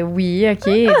 ben, oui, OK.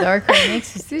 Dark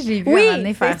Onyx aussi, j'ai vu un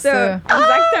année faire ça.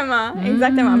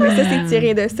 Exactement. Mais ça, c'est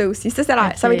tiré de ça aussi. Ça, ça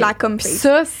va être la cum face.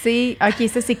 Ça, c'est. OK,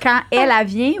 ça, c'est quand elle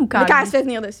vient ou quand. Quand elle se fait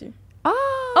venir dessus. Quand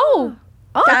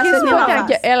elle se fait venir quand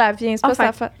elle vient, c'est pas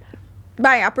sa face.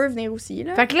 Ben, elle peut venir aussi,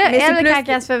 là. Fait que là, quand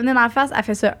elle se fait venir dans la face, elle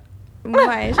fait ça.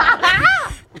 Ouais, genre.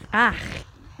 Arc.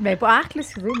 Ben, pas arc, là,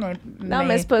 excusez, mais. Non,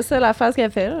 mais c'est pas ça la face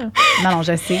qu'elle fait, là. Non,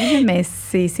 je sais, mais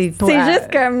c'est pour. C'est juste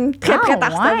comme très prête à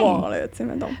recevoir, là, tu sais,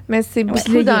 mettons. Mais c'est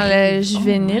beaucoup dans le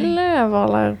juvénile, là,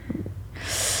 avoir l'air.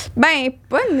 Ben,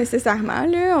 pas nécessairement,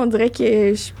 là. On dirait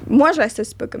que... Moi, je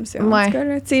l'associe pas comme ça, en tout cas,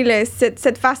 là. Tu sais,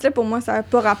 cette face-là, pour moi, ça n'a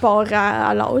pas rapport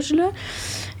à l'âge, là.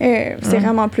 C'est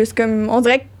vraiment plus comme... On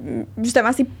dirait que, justement,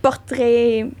 c'est un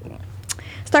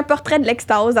portrait de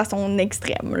l'extase à son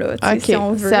extrême, là, si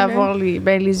on veut. C'est avoir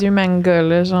les yeux manga,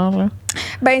 là, genre, là.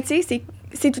 Ben, tu sais,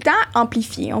 c'est tout le temps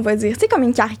amplifié, on va dire. C'est comme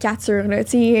une caricature, là.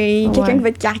 Tu sais, quelqu'un qui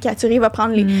va te caricaturer, il va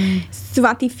prendre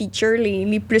souvent tes features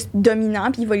les plus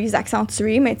dominants, puis il va les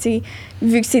accentuer. Mais tu sais,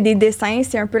 vu que c'est des dessins,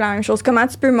 c'est un peu la même chose. Comment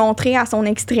tu peux montrer à son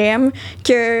extrême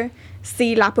que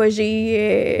c'est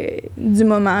l'apogée du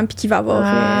moment, puis qu'il va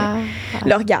avoir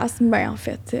l'orgasme? Ben, en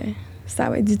fait... ça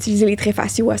va être d'utiliser les traits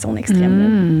faciaux à son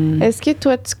extrême. Est-ce que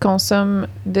toi, tu consommes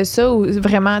de ça ou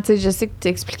vraiment, tu sais, je sais que tu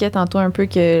expliquais tantôt un peu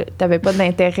que tu n'avais pas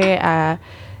d'intérêt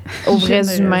aux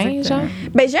vrais humains, genre?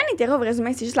 Ben, j'ai un intérêt aux vrais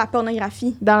humains, c'est juste la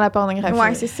pornographie. Dans la pornographie?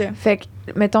 Ouais, c'est ça. Fait que,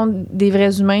 mettons, des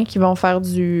vrais humains qui vont faire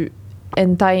du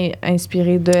hentai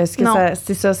inspiré de... Est-ce que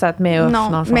ça te met off,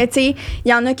 dans le fond? Mais tu sais, il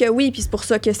y en a que oui, puis c'est pour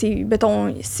ça que c'est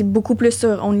beaucoup plus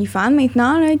sur OnlyFans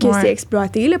maintenant, là, que c'est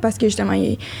exploité, là, parce que justement,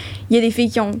 il y a des filles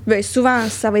qui ont... Ben, souvent,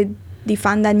 ça va être des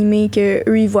fans d'animé que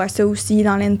eux ils voient ça aussi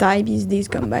dans l'hentai, puis ils se disent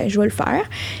comme, ben, je vais le faire.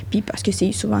 Puis parce que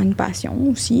c'est souvent une passion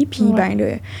aussi, puis ben,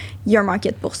 là, il y a un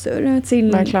market pour ça, là, tu sais.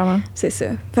 Ben, clairement. C'est ça.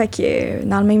 Fait que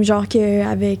dans le même genre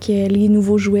qu'avec les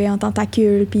nouveaux jouets en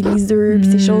tentacules, puis les œufs,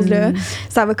 puis ces choses-là,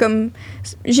 ça va comme...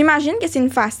 J'imagine que c'est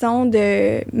une façon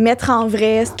de mettre en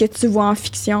vrai ce que tu vois en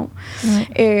fiction.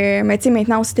 Mais tu sais,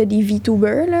 maintenant aussi, t'as des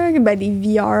VTubers, là, ben, des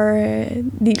VR,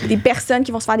 des personnes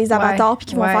qui vont se faire des avatars, puis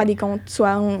qui vont faire des comptes,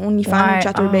 soit OnlyFans ou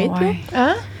Chatterbait.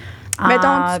 Hein?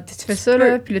 Mettons, tu fais ça,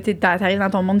 là, puis là, t'arrives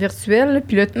dans ton monde virtuel,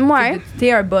 puis là,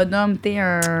 t'es un bonhomme, t'es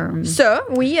un... Ça,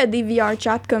 oui, il y a des VR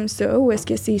chats comme ça, où est-ce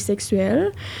que c'est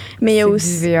sexuel, mais il y a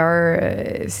aussi... du VR,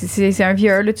 c'est un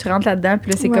VR, là, tu rentres là-dedans,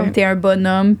 puis là, c'est comme t'es un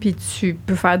bonhomme, puis tu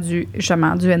peux faire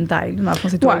justement, du hentai. Dans le fond,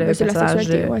 c'est toi le c'est personnage.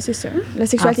 La sexualité, c'est ça. La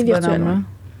sexualité virtuelle.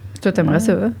 Toi, t'aimerais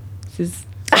ça, hein?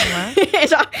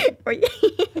 Genre, oui.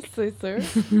 C'est sûr.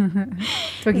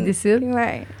 Toi qui décides.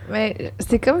 Ouais. Mais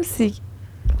c'est comme si...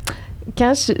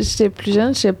 Quand j'étais plus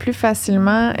jeune, j'étais plus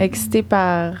facilement excitée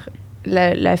par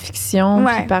la fiction,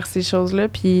 puis par ces choses-là,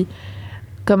 puis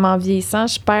comme en vieillissant,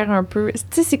 je perds un peu... Tu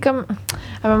sais, c'est comme...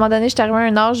 À un moment donné, j'étais arrivée à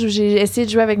un âge où j'ai essayé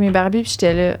de jouer avec mes Barbies, puis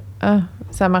j'étais là...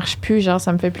 ça marche plus, genre,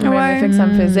 ça me fait plus le même effet que ça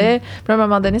me faisait. Puis à un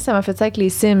moment donné, ça m'a fait ça avec les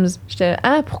Sims. J'étais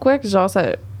pourquoi que, genre,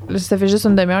 ça fait juste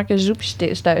une demi-heure que je joue, puis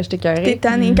j'étais carrée. T'es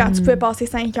tannée quand tu pouvais passer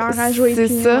 5 heures à jouer. C'est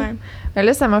ça. Mais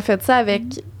là, ça m'a fait ça avec...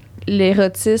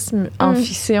 l'érotisme en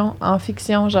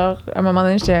fiction, genre, à un moment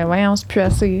donné, j'étais c'est plus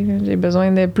assez. J'ai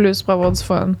besoin de plus pour avoir du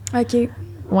fun. OK.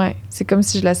 Ouais, c'est comme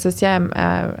si je l'associais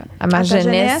à ma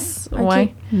jeunesse. Okay.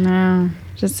 Ouais. Non.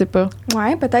 Je sais pas.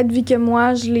 Ouais, peut-être vu que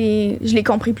moi, je l'ai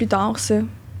compris plus tard, ça.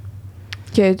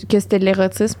 Que c'était de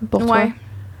l'érotisme pour toi? Ouais.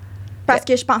 Parce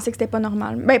que je pensais que c'était pas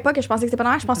normal. Ben, pas que je pensais que c'était pas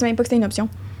normal, je pensais même pas que c'était une option.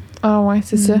 Ah ouais,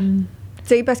 c'est ça. Tu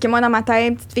sais, parce que moi, dans ma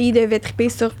tête, petite fille devait triper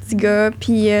sur petit gars,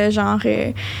 puis genre...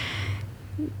 tu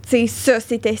sais, ça,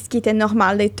 c'était ce qui était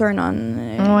normal d'être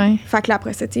turn-on. Ouais. Fait que là,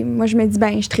 après ça, tu sais, moi, je me dis,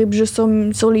 ben, je tripe juste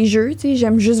sur les jeux, tu sais,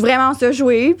 j'aime juste vraiment ça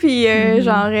jouer, puis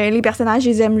genre, les personnages, je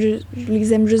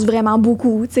les aime juste vraiment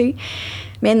beaucoup, tu sais.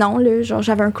 Mais non, là, genre,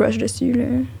 j'avais un crush dessus, là.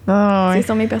 Ah, ouais. C'est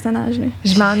sur mes personnages, là.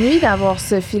 Je m'ennuie d'avoir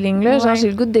ce feeling-là. Ouais. Genre, j'ai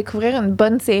le goût de découvrir une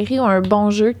bonne série ou un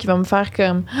bon jeu qui va me faire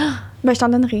comme... Ben, je t'en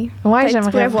donnerai. Ouais, Peut-être que tu j'aimerais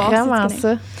pourrais voir si vraiment tu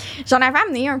ça. J'en avais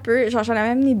amené un peu, genre, j'en avais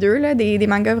amené 2, là, des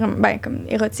mangas vraiment, ben, comme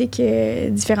érotiques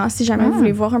différents, si jamais vous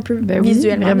voulez voir un peu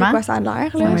visuellement vraiment. de quoi ça a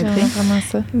l'air, là. Ouais, j'aimerais vraiment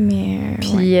ça. Mais,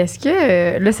 Puis est-ce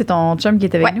que, là, c'est ton chum qui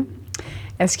est avec nous.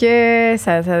 Est-ce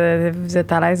que vous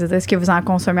êtes à l'aise? Est-ce que vous en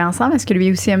consommez ensemble? Est-ce que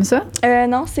lui aussi aime ça?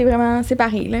 non, c'est vraiment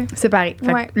séparé, là. Séparé.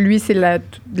 Fait que lui, c'est la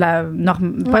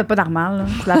norme, pas normale, là.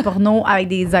 C'est la porno avec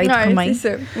des êtres humains.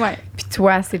 c'est ça, Puis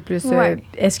toi, c'est plus...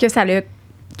 est-ce que ça l'a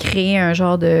créé un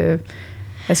genre de...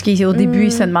 Est-ce qu'au début,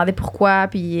 il se demandait pourquoi,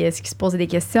 puis est-ce qu'il se posait des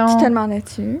questions? Tu te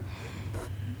demandais-tu?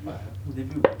 Ouais, au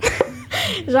début,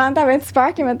 Genre, t'avais-tu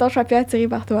peur que, mettons, je sois plus attirée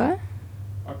par toi?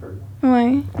 un peu.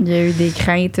 Ouais. Il y a eu des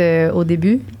craintes au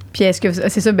début. Puis est-ce que...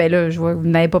 C'est ça, ben là, je vois que vous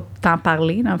n'avez pas tant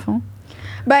parlé, dans le fond.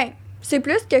 Ben, c'est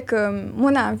plus que comme...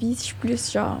 Moi, dans la vie, je suis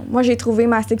plus genre... Moi, j'ai trouvé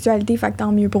ma sexualité, fait que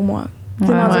tant mieux pour moi. Tu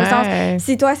sais, dans un sens,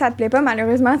 si toi, ça te plaît pas,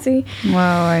 malheureusement, tu sais...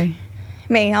 Ouais.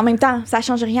 Mais en même temps, ça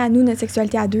change rien à nous, notre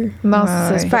sexualité à deux. Non, c'est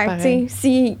ça, c'est pas Fait que, pareil. tu sais,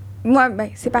 si... Moi, ben,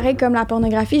 c'est pareil comme la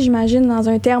pornographie, j'imagine, dans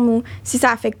un terme où si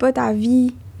ça affecte pas ta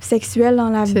vie sexuelle dans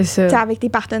la vie, C'est ça. tu sais, avec tes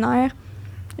partenaires,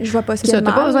 je vois pas ce qu'il y a Ça, de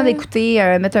t'as mal, pas besoin là.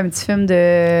 d'écouter, mettre un petit film de...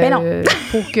 Ben non.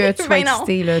 pour que tu sois Ben non.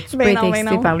 excité, là. Tu Ben peux non, être ben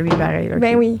excité non. par lui, pareil. là,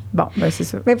 Ben ok. oui. Bon, ben c'est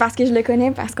ça. Mais parce que je le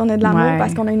connais, parce qu'on a de l'amour, Ouais.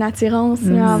 parce qu'on a une attirance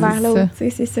là, envers c'est l'autre. ça. Tu sais,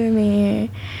 c'est ça, mais...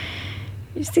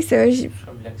 C'est ça. Je suis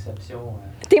comme l'exception.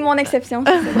 T'es mon exception.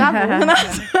 c'est ça. Bravo.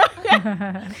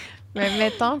 Mais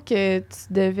mettons que tu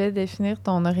devais définir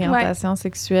ton orientation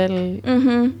sexuelle.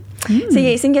 Mhm.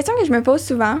 C'est une question que je me pose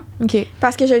souvent OK.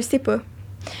 parce que je le sais pas.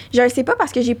 Je le sais pas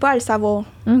parce que j'ai pas à le savoir.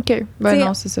 OK. Ben T'sais,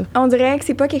 non, c'est ça. On dirait que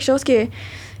c'est pas quelque chose que...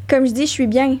 Comme je dis, je suis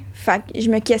bien. Fait que je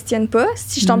me questionne pas.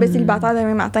 Si je tombais célibataire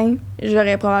demain matin,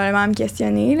 j'aurais probablement à me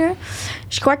questionner, là.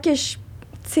 Je crois que je...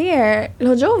 Tu sais,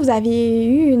 l'autre jour, vous aviez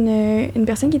eu une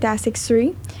personne qui était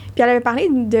asexuée. Puis elle avait parlé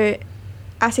de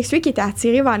asexuée qui était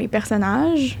attirée vers les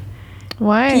personnages.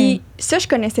 Ouais. Puis ça, je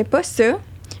connaissais pas ça.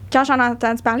 Quand j'en ai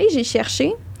entendu parler, j'ai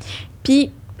cherché.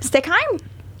 Puis c'était quand même...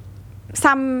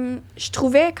 Je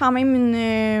trouvais quand même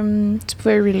une... Tu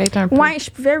pouvais relate un peu. Ouais, je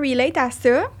pouvais relate à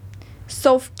ça.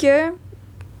 Sauf que,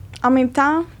 en même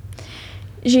temps,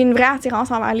 j'ai une vraie attirance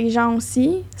envers les gens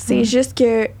aussi. C'est juste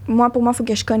que, pour moi, il faut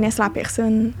que je connaisse la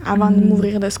personne avant de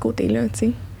m'ouvrir de ce côté-là, tu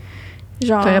sais.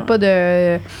 Genre...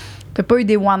 T'as pas eu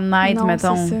des one night, Non,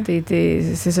 mettons. c'est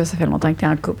ça. C'est ça fait longtemps que t'es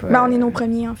en couple. Ben, on est nos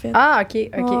premiers, en fait. Ah, OK, Ouais.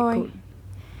 cool.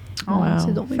 Oh, Wow.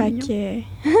 c'est donc Fait mignon. que...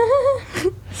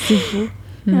 C'est fou.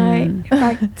 Ouais.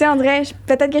 Fait que, tu sais, on dirait,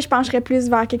 peut-être que je pencherais plus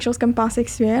vers quelque chose comme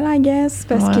pansexuel, I guess,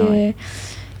 parce Ouais.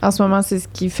 En ce moment, c'est ce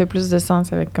qui fait plus de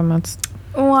sens avec comment tu...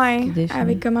 Ouais, définis.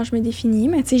 avec comment je me définis.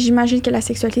 Mais tu sais, j'imagine que la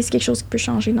sexualité, c'est quelque chose qui peut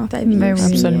changer dans ta vie. Ben oui,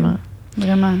 aussi. Absolument.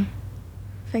 Vraiment.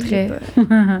 Fait que Très.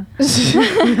 j'ai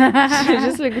pas... J'ai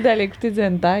juste le goût d'aller écouter du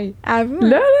hentai. À vous?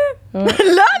 Là, Ben Ouais.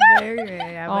 oui,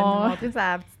 elle va Oh. nous montrer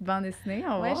sa petite bande dessinée.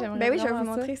 On va Ouais, voir. j'aimerais Ben oui, je vais vous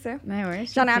vraiment ça. montrer ça. Ben ouais, je J'en ai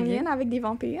suis amené intriguée. une avec des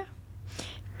vampires.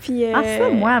 Puis... Ah, ça,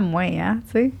 moi, hein,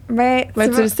 tu sais. Ben,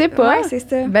 tu le sais pas. Ouais, c'est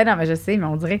ça. Ben non, mais je sais, mais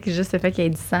on dirait que juste le fait qu'il y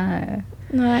ait du sang...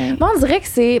 Ouais. Moi, on dirait que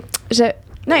c'est...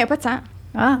 Non, il n'y a pas de sang.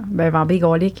 Ah, ben vampire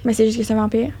gaulique. Mais c'est juste que c'est un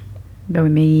vampire. Ben oui,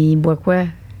 mais il boit quoi?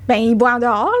 Ben, il boit en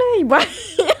dehors, là. Il boit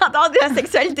en dehors de la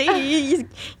sexualité.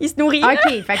 Il se nourrit. là.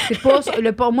 OK, fait que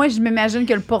c'est pas... Moi, je m'imagine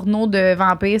que le porno de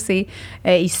vampire, c'est...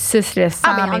 il suce le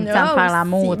sang ben, en même il y temps de a faire aussi.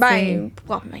 l'amour, tu sais.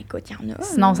 Ben, écoute, il y en a.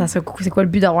 Sinon, c'est quoi le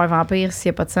but d'avoir un vampire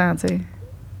s'il n'y a pas de sang, tu sais?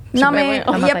 Non, Ben mais ouais,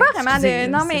 il n'y a dans pas ma vraiment tête,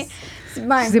 de... Non, mais...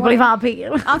 Ben, C'est pour ouais. les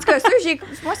vampires. En tout cas,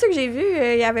 ceux que j'ai vus,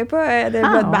 il n'y avait pas de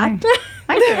Ah, bloodbath.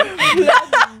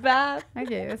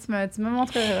 OK, tu me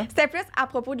montreras. C'était plus à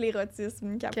propos de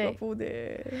l'érotisme qu'à Ok. propos de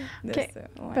Ok. ça.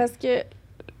 Ouais. Parce que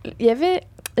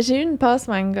j'ai eu une passe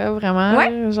manga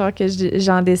vraiment, genre que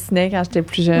j'en dessinais quand j'étais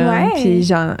plus jeune, Ouais. puis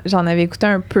j'en avais écouté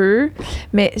un peu,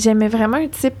 mais j'aimais vraiment un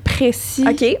type précis.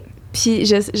 OK. Puis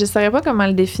je saurais pas comment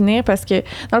le définir parce que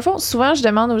dans le fond souvent je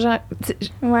demande aux gens,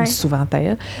 Ouais. souvent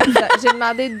d'ailleurs, j'ai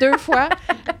demandé 2 fois,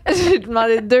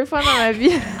 dans ma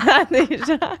vie à des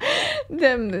gens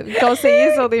de me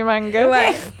conseiller sur des mangas.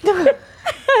 Ouais.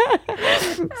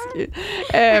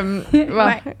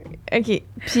 Bon, OK.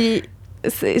 Puis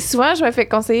souvent, je me fais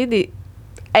conseiller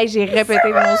Hey, j'ai répété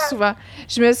le mot souvent.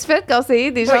 Je me suis fait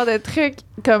conseiller des genres de trucs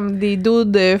comme des dos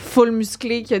de full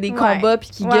musclés qui a des combats puis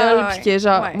qui gueulent puis que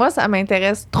genre moi ça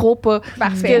m'intéresse trop pas.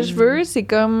 Ce que je veux c'est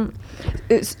comme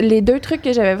les 2 trucs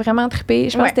que j'avais vraiment trippé,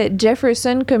 je pense que c'était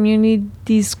Jefferson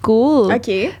Community School.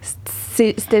 OK.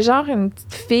 C'était genre une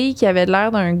petite fille qui avait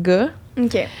l'air d'un gars.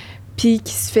 OK. Puis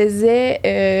qui se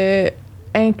faisait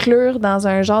inclure dans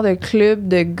un genre de club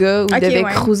de gars où il devait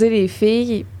cruiser les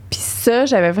filles. Puis ça,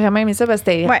 j'avais vraiment aimé ça parce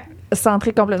que c'était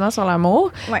centré complètement sur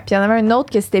l'amour. Puis il y en avait un autre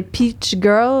que c'était Peach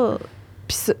Girl.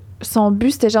 Puis son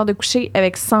but, c'était genre de coucher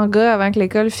avec 100 gars avant que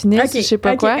l'école finisse, je sais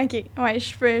pas quoi. OK. Ouais,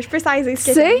 je peux saisir ce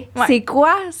que c'est. C'est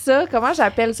quoi ça? Comment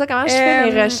j'appelle ça? Comment je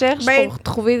fais mes recherches pour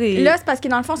trouver des... Là, c'est parce que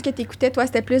dans le fond, ce que t'écoutais, toi,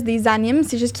 c'était plus des animes.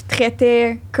 C'est juste qu'ils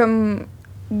traitaient comme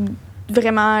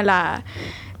vraiment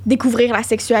découvrir la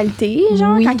sexualité,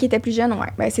 genre, quand ils étaient plus jeunes,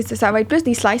 c'est ça va être plus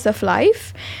des slice of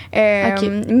life.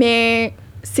 Mais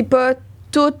c'est pas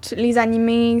toutes les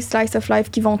animés slice of life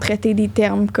qui vont traiter des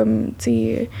termes comme, tu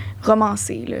sais,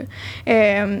 romancés, là.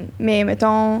 Mais,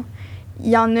 mettons, il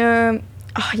y en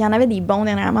avait des bons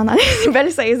dernièrement dans les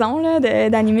nouvelles saisons, là,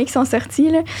 d'animés qui sont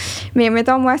sortis, là. Mais,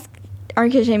 mettons, moi, un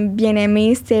que j'ai bien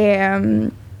aimé, c'était...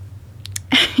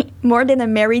 More Than a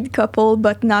Married Couple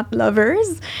But Not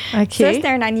Lovers. Ça, c'était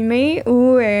un animé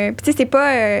où... tu sais, c'est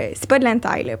pas de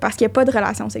l'hentai, là, parce qu'il n'y a pas de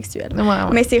relation sexuelle.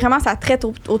 Mais c'est vraiment, ça traite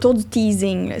autour du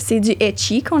teasing. Là. C'est du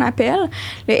ecchi qu'on appelle.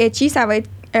 Le ecchi, ça va être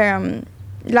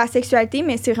la sexualité,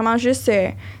 mais c'est vraiment juste...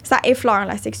 ça effleure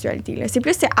la sexualité. Là. C'est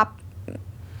plus...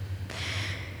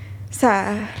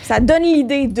 ça donne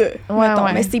l'idée de,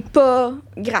 mais c'est pas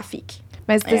graphique.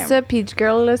 Mais c'était ça, Peach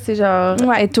Girl, là, c'est genre,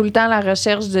 elle est tout le temps à la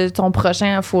recherche de ton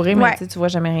prochain à fourrer, mais tu vois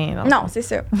jamais rien. Non, c'est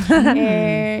ça.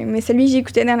 Mais celui que j'ai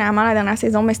écouté dernièrement, la dernière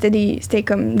saison, mais c'était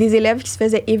comme des élèves qui se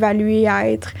faisaient évaluer à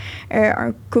être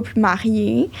un couple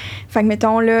marié. Fait que,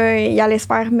 mettons, là, ils allaient se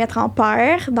faire mettre en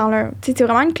paire dans leur... Tu sais, c'est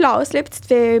vraiment une classe, là, puis tu te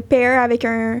fais pair avec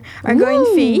un gars et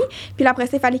une fille. Puis là, après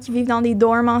ça, il fallait qu'ils vivent dans des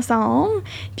dorms ensemble.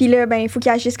 Puis là, ben, il faut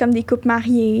qu'ils agissent comme des couples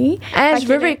mariés. Je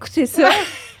veux écouter ça.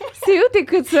 C'est où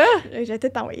t'écoutes ça? Je vais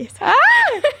peut-être t'envoyer ça.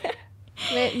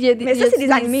 Mais ça, c'est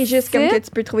des animés juste comme que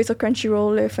tu peux trouver sur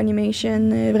Crunchyroll,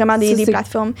 Funimation, vraiment des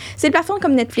plateformes. C'est des plateformes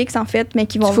comme Netflix, en fait, mais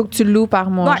qui vont... Il faut que tu le loues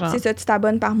par mois, genre. C'est ça, tu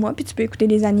t'abonnes par mois, puis tu peux écouter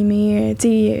des animés.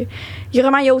 Il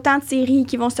y a autant de séries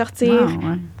qui vont sortir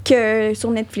que sur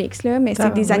Netflix, là, mais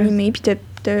c'est des animés, puis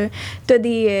t'as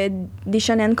des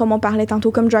shonen, comme on parlait tantôt,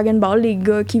 comme Dragon Ball, les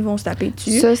gars qui vont se taper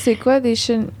dessus. Ça, c'est quoi, des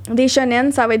shonen? Des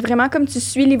shonen, ça va être vraiment comme tu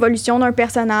suis l'évolution d'un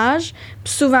personnage.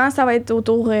 Puis souvent, ça va être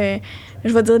autour...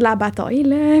 je vais dire de la bataille,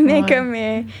 là, mais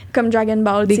comme Dragon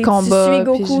Ball. Des combats. Tu suis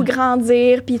Goku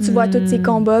grandir, puis tu vois tous ses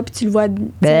combats, puis tu le vois...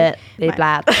 des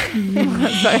plates.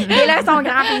 Et là, ils sont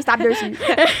grands, puis ils se tapent dessus.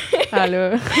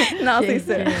 Non, c'est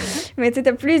ça. Mais tu sais,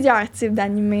 t'as plusieurs types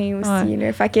d'animés aussi.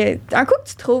 Là. Fait que, un coup que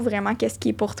tu trouves vraiment qu'est-ce qui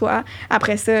est pour toi,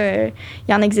 après ça, il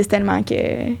y en existe tellement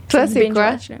que... Toi, c'est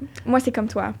quoi? Moi, c'est comme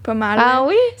toi, pas mal. Ah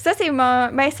oui? Ça,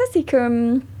 c'est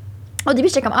comme... Au début,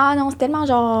 j'étais comme, non, c'est tellement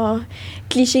genre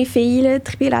cliché fille, là,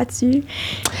 triper là-dessus.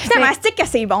 C'est mastique que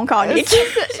c'est bon, Carlick.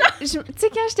 Tu sais,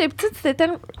 quand j'étais petite, c'était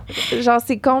tellement. Genre,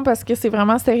 c'est con parce que c'est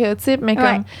vraiment stéréotype, mais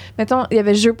comme, mettons, il y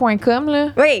avait jeux.com, là.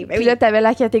 Oui, puis là, t'avais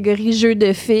la catégorie jeux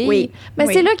de filles. Oui. Mais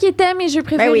c'est là qu'étaient mes jeux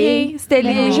préférés. C'était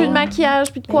les jeux de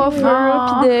maquillage, puis de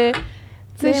coiffure, puis de.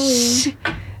 Tu sais,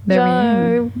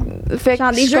 fait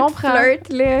genre des jeux de flirt,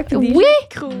 là, puis des jeux de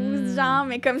cruise, genre,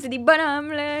 mais comme c'est des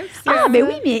bonhommes, là. Ben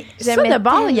oui, mais ça, de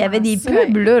bord, il y avait des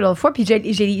pubs, là, l'autre fois, puis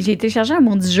j'ai téléchargé un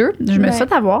maudit jeu, je me suis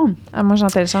fait avoir. Moi, j'en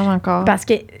télécharge encore. Parce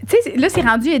que, tu sais, là, c'est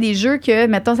rendu, il y a des jeux que,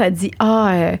 mettons, ça dit,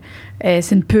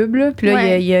 c'est une pub, là, puis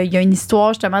là, il y a une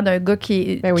histoire, justement, d'un gars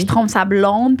qui trompe sa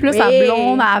blonde, puis là, sa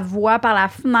blonde, elle voit par la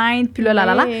fenêtre, puis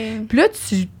là, Puis là,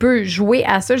 tu peux jouer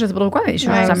à ça, je sais pas trop quoi, mais ça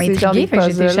m'a intriguée, fait que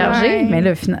j'ai téléchargé, mais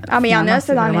là, finalement. Mais il y en a,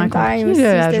 c'est dans l'hentai aussi,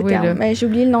 ce terme. Ben, j'ai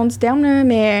oublié le nom du terme, là,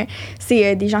 mais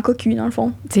c'est des gens cocus, dans le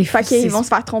fond. Fait qu'ils vont se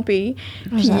faire tromper.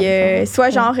 Puis, soit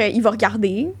genre, il va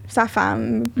regarder sa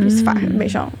femme, puis se faire, ben,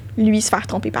 genre, lui se faire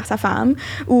tromper par sa femme.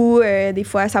 Ou des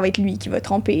fois, ça va être lui qui va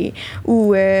tromper.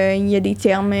 Ou il y a des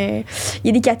termes, il y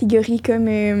a des catégories comme.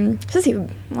 Ça, c'est.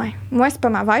 Ouais. Moi, c'est pas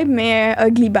ma vibe, mais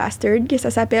Ugly Bastard, que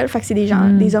ça s'appelle. Fait que c'est des gens,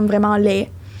 des hommes vraiment laids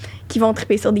qui vont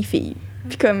triper sur des filles.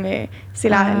 Puis comme, c'est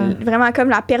vraiment comme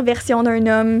la perversion d'un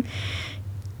homme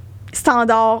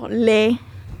standard, laid,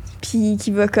 puis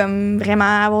qui va comme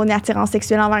vraiment avoir une attirance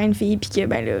sexuelle envers une fille, puis que,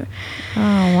 ben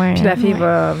là... Puis la fille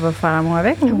va faire l'amour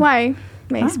avec? Ou? Ouais.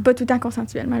 Mais c'est pas tout le temps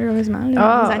consensuel, malheureusement, les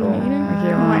animés.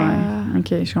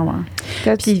 OK, je comprends.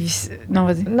 Puis, non,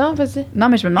 vas-y. Non, vas-y. Non,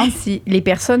 mais je me demande si les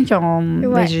personnes qui ont...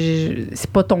 Ben, c'est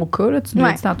pas ton cas, là, tu nous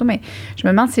l'as dit tantôt, mais je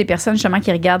me demande si les personnes, justement,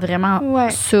 qui regardent vraiment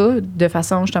ça de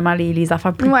façon, justement, les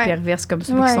affaires plus perverses comme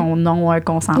ça, qui sont non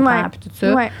consentants, puis tout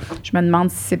ça, je me demande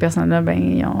si ces personnes-là, ben,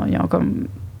 ils ont comme...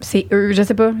 C'est eux, je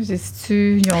sais pas. Ben,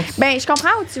 je comprends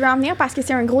où tu veux en venir parce que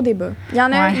c'est un gros débat. Il y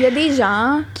a des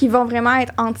gens qui vont vraiment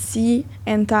être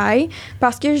anti-hentai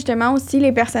parce que justement aussi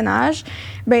les personnages,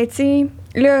 ben, tu sais,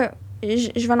 là,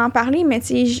 je vais en parler, mais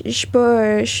tu sais,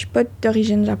 je suis pas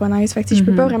d'origine japonaise. Fait que, je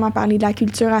peux pas vraiment parler de la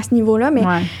culture à ce niveau-là, mais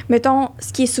mettons,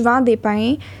 ce qui est souvent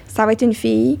dépeint, ça va être une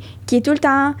fille qui est tout le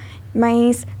temps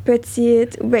mince,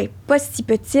 petite, ben pas si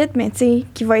petite, mais tu sais,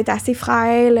 qui va être assez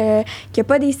frêle, qui a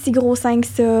pas des si gros seins que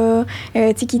ça, tu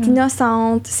sais, qui est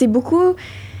innocente. C'est beaucoup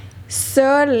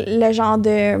ça, le genre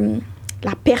de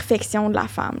la perfection de la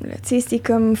femme, là. Tu sais, c'est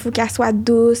comme, faut qu'elle soit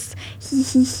douce, tu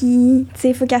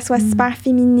sais, faut qu'elle soit super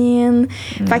féminine.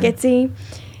 Fait que, tu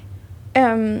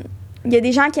sais, il y a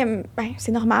des gens qui aiment, ben,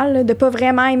 c'est normal, là, de pas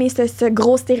vraiment aimer ce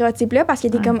gros stéréotype-là parce que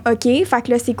t'es comme, OK, fait que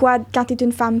là, c'est quoi, quand t'es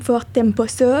une femme forte, t'aimes pas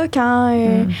ça? Quand,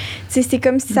 tu sais, c'est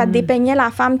comme si ça dépeignait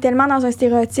la femme tellement dans un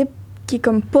stéréotype qui est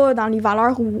comme pas dans les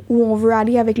valeurs où on veut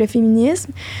aller avec le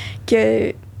féminisme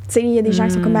que, tu sais, il y a des gens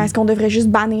qui sont comme, est-ce qu'on devrait juste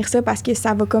bannir ça parce que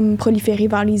ça va comme proliférer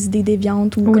vers les idées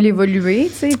déviantes? Ou l'évoluer,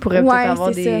 tu sais, il pourrait peut-être avoir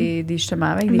des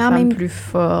justement, avec des femmes plus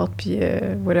fortes, puis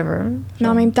whatever. Mais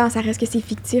en même temps, ça reste que c'est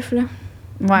fictif, là.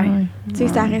 Tu sais,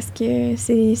 ça reste que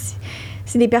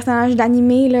c'est des personnages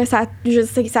d'animé, là. Je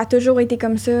sais que ça a toujours été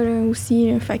comme ça, là,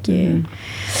 aussi. Là, fait que...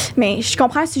 Mais je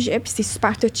comprends le sujet, puis c'est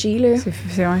super touché, là.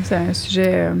 C'est un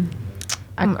sujet...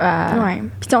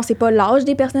 Puis on sait pas l'âge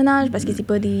des personnages, parce que c'est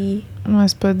pas des...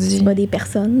 c'est pas dit. C'est pas des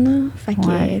personnes, là. Fait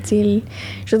que, tu sais,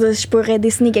 je veux dire, je pourrais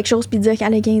dessiner quelque chose puis dire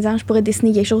qu'elle a 15 ans. Je pourrais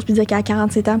dessiner quelque chose puis dire qu'elle a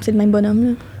 47 ans, puis c'est le même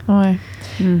bonhomme, là.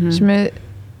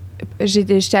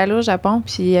 J'étais allée au Japon,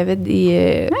 puis il y avait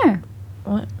des...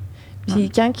 Puis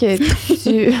quand que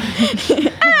tu...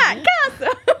 Quand ça?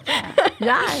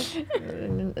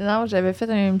 Non, j'avais fait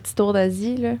un petit tour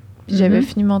d'Asie, là. Puis j'avais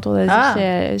fini mon tour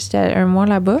d'Asie. J'étais 1 mois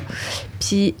là-bas.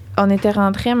 Puis on était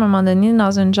rentrés à un moment donné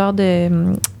dans une genre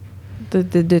de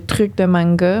truc de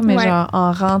manga, mais genre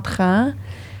en rentrant,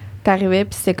 t'arrivais,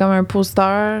 puis c'était comme un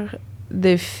poster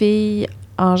de filles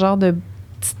en genre de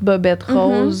petite bobette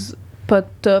rose, pas de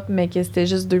top, mais que c'était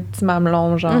juste 2 petits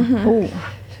mamelons, genre.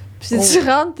 Puis tu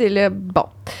rentres, t'es là, bon.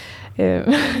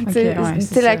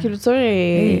 C'est la culture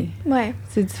est...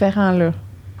 C'est différent, là.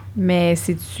 Mais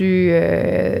c'est-tu...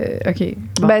 OK.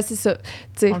 Bon. Ben, c'est ça.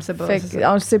 T'sais, on le sait pas.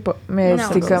 On le sait pas, mais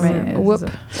c'est comme... Whoop.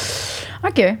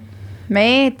 OK.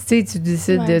 Mais, tu sais, tu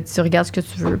décides, tu regardes ce que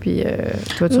tu veux, puis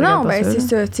toi, tu regardes pas ça. Non, ben, c'est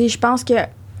ça. Tu sais, je pense que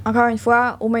encore une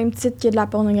fois, au même titre que de la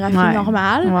pornographie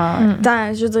normale,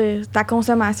 je veux dire, ta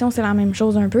consommation, c'est la même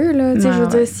chose un peu, là. Tu sais, je veux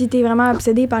dire, si t'es vraiment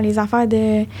obsédé par les affaires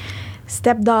de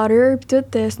stepdaughter pis tout,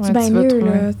 c'est-tu bien mieux,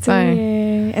 là? Tu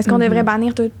sais, est-ce qu'on devrait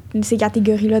bannir toutes ces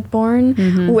catégories-là de porn?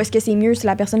 Ou est-ce que c'est mieux si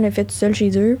la personne le fait tout seul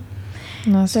chez eux?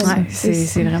 Non,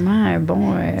 c'est vraiment un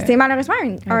bon... c'est malheureusement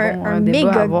un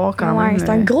débat à avoir quand même. C'est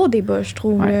un gros débat, je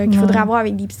trouve, qu'il faudrait avoir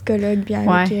avec des psychologues puis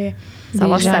avec...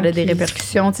 savoir si ça a des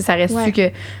répercussions. Ça reste-tu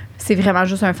que c'est vraiment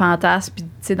juste un fantasme,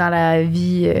 puis dans la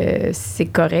vie, c'est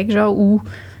correct, genre, ou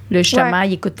là, justement,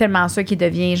 il écoute tellement ça qu'il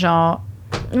devient, genre,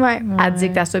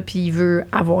 addict à ça, puis il veut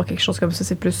avoir quelque chose comme ça,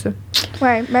 c'est plus ça.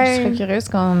 Ben, je serais curieuse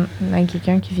qu'on ait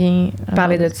quelqu'un qui vient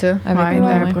parler de ça, avec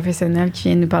un professionnel qui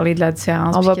vient nous parler de la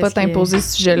différence. On va pas t'imposer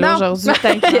ce sujet-là aujourd'hui,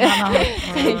 t'inquiète.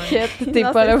 T'inquiète, t'es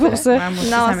pas là pour ça.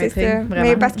 Non, c'est ça.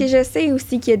 Mais parce que je sais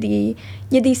aussi qu'il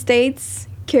y a des States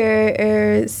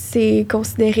que c'est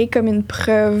considéré comme une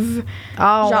preuve.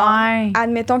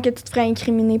 Admettons que tu te ferais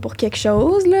incriminer pour quelque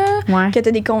chose, là, que tu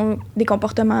as des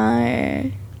comportements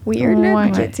weird, là,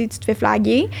 puis que tu te fais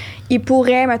flaguer. Il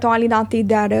pourrait, mettons, aller dans tes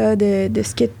data de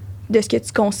ce que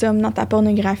tu consommes dans ta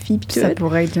pornographie, puis tout. Ça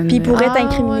pourrait être puis il pourrait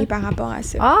t'incriminer par rapport à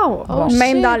ça.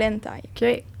 Même dans l'hentai.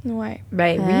 OK. Ouais.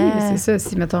 Ben oui, c'est ça.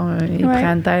 Si, mettons, ils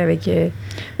prennent hentai avec...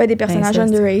 des personnages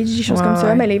underage, des choses comme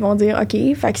ça, mais là, ils vont dire, OK,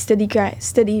 fait que si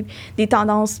t'as des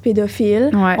tendances pédophiles,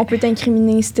 on peut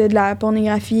t'incriminer si t'as de la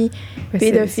pornographie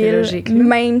pédophile, logique,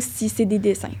 même si c'est des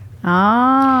dessins.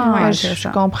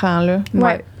 Je comprends, là.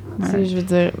 Je veux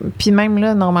dire... Puis même,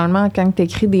 là, normalement, quand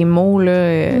t'écris des mots,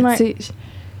 là, tu sais...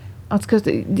 En tout cas,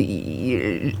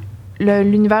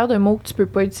 l'univers de mots que tu peux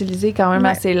pas utiliser est quand même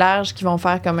assez large qui vont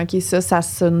faire comme, OK, ça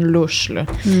sonne louche, là.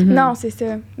 Non, c'est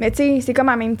ça. Mais tu sais, c'est comme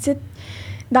à même titre,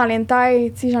 dans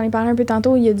l'hentai, tu sais, j'en ai parlé un peu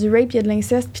tantôt, il y a du rape, il y a de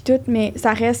l'inceste, puis tout, mais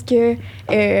ça reste que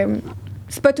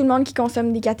c'est pas tout le monde qui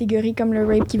consomme des catégories comme le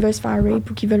rape qui veut se faire rape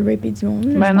ou qui veut le raper du monde.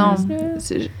 Ben non.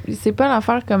 C'est pas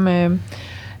l'affaire comme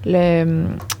le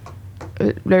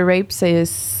rape,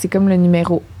 c'est comme le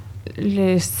numéro.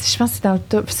 Je pense que c'est dans le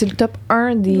top. C'est le top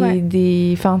 1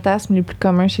 des fantasmes les plus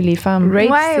communs chez les femmes. Rape,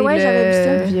 c'est j'avais vu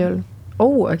ça. Le viol.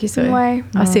 Oh, OK, c'est vrai. Ouais.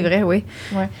 Ah, c'est vrai, oui.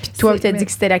 Ouais. Puis toi, tu as dit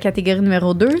que c'était la catégorie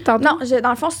numéro 2, tantôt? Non, dans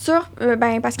le fond,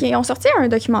 parce qu'ils ont sorti un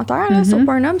documentaire là, sur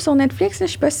Pornhub, sur Netflix. Là,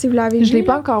 je sais pas si vous l'avez vu. Je l'ai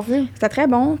pas encore vu. C'était très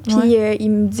bon. Puis il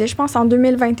me disait, je pense, en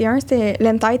 2021,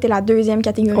 l'hentai était la 2e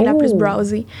catégorie la plus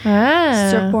browsée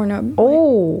sur Pornhub.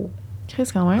 Oh! Chris,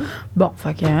 quand même. Bon,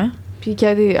 fait que... Hein? Puis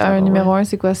un numéro 1,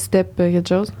 c'est quoi? Step quelque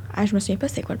chose? Ah, je me souviens pas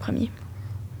c'était quoi le premier.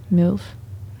 MILF.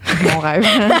 Mon rêve.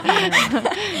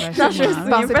 Non, je me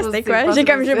souviens pas c'était quoi.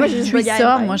 J'ai juste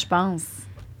ça, moi, je pense.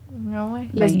 Ah ouais.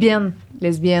 Lesbienne.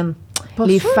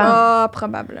 Les femmes. Ah,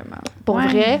 probablement. Pour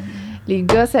vrai, les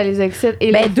gars, ça les excite.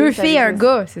 Et ben, 2 filles, un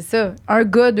gars, c'est ça. Un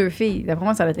gars, 2 filles. D'après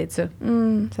moi, ça va être ça.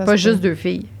 Pas juste 2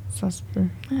 filles. Ça se peut.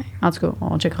 Ouais. En tout cas,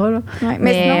 on checkera, là. Ouais,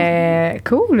 mais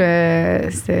cool.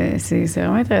 C'est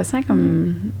vraiment intéressant.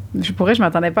 Comme je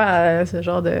m'attendais pas à ce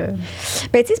genre de...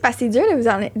 Ben, tu sais, c'est parce que c'est dur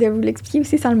de vous l'expliquer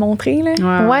aussi sans le montrer, là.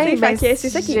 Ouais, ben, c'est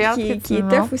ça qui est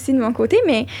tough aussi de mon côté.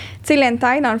 Mais, tu sais,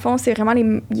 l'hentai, dans le fond, c'est vraiment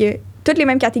toutes les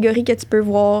mêmes catégories que tu peux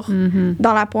voir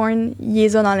dans la porn, il y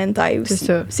a dans l'hentai aussi. C'est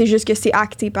ça. C'est juste que c'est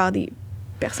acté par des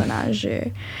personnages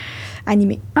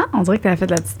animés. Ah, on dirait que t'as fait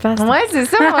de la petite face. Ouais, c'est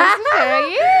ça, moi aussi.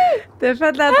 T'as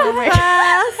fait de la petite face.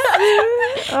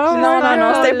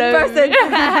 Non, c'était pas ça.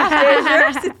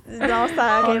 Je te jure, non,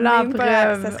 ça on l'a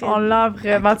en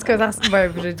preuve. En tout cas,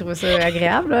 j'ai trouvé ça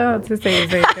agréable, là. Tu sais,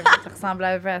 ça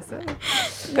ressemblait un peu à ça.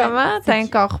 Comment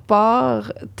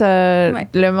t'incorpores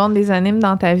le monde des animes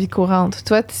dans ta vie courante?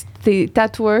 Toi, t'es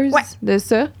tatoueuse de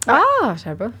ça? Ah, je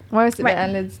savais pas. Ouais,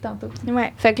 elle l'a dit tantôt.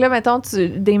 Ouais. Fait que là, mettons,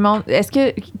 est-ce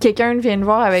que quelqu'un vient te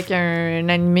voir avec un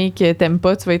animé que t'aimes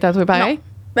pas, tu vas y tatouer pareil? Non.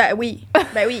 Ben oui,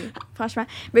 franchement.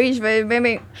 Ben oui, je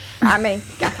vais. Ah, mais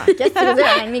qu'est-ce que tu veux dire,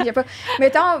 un anime que j'ai pas?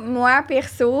 Mettons, moi,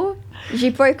 perso,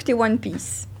 j'ai pas écouté One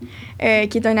Piece, qui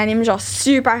est un anime genre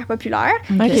super populaire.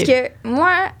 Okay. Parce que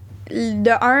moi,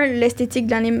 l'esthétique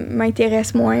de l'anime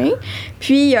m'intéresse moins.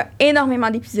 Puis, il y a énormément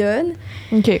d'épisodes.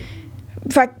 OK.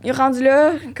 Fait que, rendu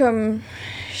là, comme.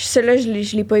 Celui-là,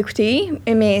 je l'ai pas écouté,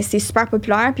 mais c'est super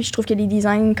populaire. Puis je trouve que les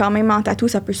designs, quand même, en tatou,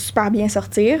 ça peut super bien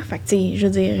sortir. Fait que, tu sais, je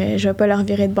veux dire, je vais pas leur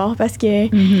virer de bord parce que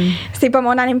c'est pas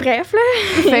mon anime bref, là.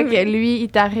 Fait que lui, il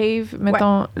t'arrive,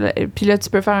 mettons, puis là, tu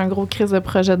peux faire un gros crise de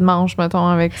projet de manche, mettons,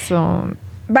 avec son...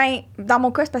 Ben, dans mon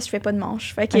cas, c'est parce que je fais pas de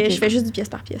manche. Fait que je fais juste du pièce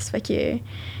par pièce. Fait que...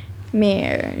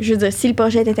 Mais, je veux dire, si le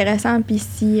projet est intéressant, puis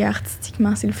si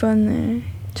artistiquement, c'est le fun...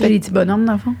 Tu fais des petits bonhommes,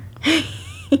 dans le fond?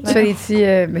 Tu fais des petits...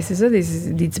 mais c'est ça, des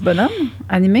petits bonhommes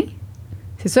animés?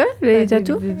 C'est ça, les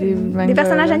tatous? Des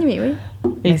personnages animés, oui.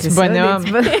 Les petits bonhommes.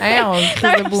 Hey, on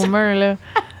crie de boomer, là.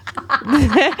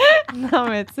 Non,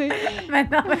 mais tu sais...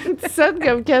 Maintenant, tu sonnes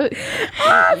comme quel...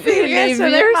 c'est les vieux,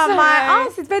 ma mère. Ah,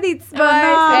 c'est de faire des petits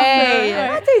bonhommes. Hey.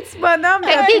 Ah, des petits bonhommes.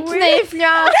 T'es une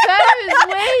influenceuse,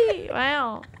 oui! Ouais,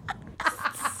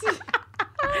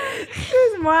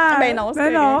 Excuse-moi. Ben non,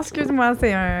 c'est non, excuse-moi,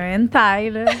 c'est un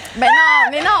hentai, là. Ben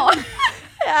non, mais non!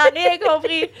 rien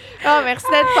compris. Oh, merci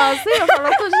d'être passé. Il va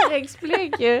falloir que je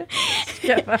réexplique.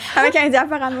 Avec un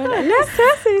diaporama. Là, ça,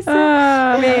 c'est ça.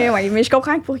 Ah. Mais je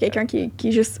comprends que pour quelqu'un qui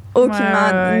est juste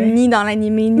aucunement ni dans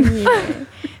l'animé, ni...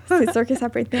 c'est sûr que ça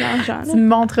peut être mélangeant. Tu me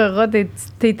montreras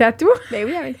tes tatous? Ben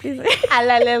oui, avec plaisir. Elle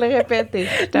allait le répéter.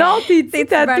 Non, tes petits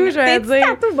tatous, j'allais dire. Tes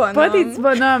tatous bonhommes. Pas tes petits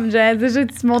bonhommes. J'allais dire,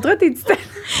 tu montreras tes petits tatous.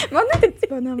 Montre tes petits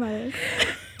bonhommes, Alex.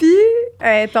 Puis,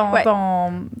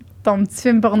 ton petit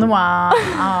film porno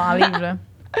en livre, là.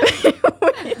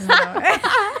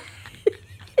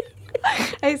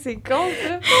 Hey, c'est con,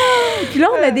 ça. Puis là,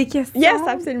 on a des questions. Yes,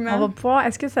 absolument. On va pouvoir...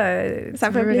 Est-ce que ça me fait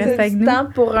veut plaisir. rester avec nous? Temps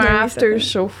pour un after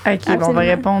show. OK, bon, on va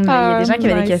répondre. Il y a des gens qui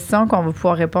avaient des questions qu'on va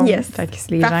pouvoir répondre. Yes. Fait que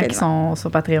les gens qui sont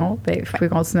sur Patreon, vous pouvez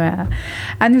continuer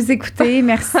à nous écouter.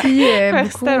 Merci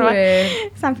beaucoup.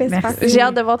 Ça me fait super. J'ai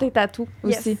hâte de voir tes tatous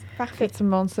aussi. Parfait. Tu me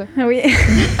montres ça. Oui.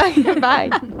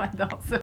 Bye. J'adore ça.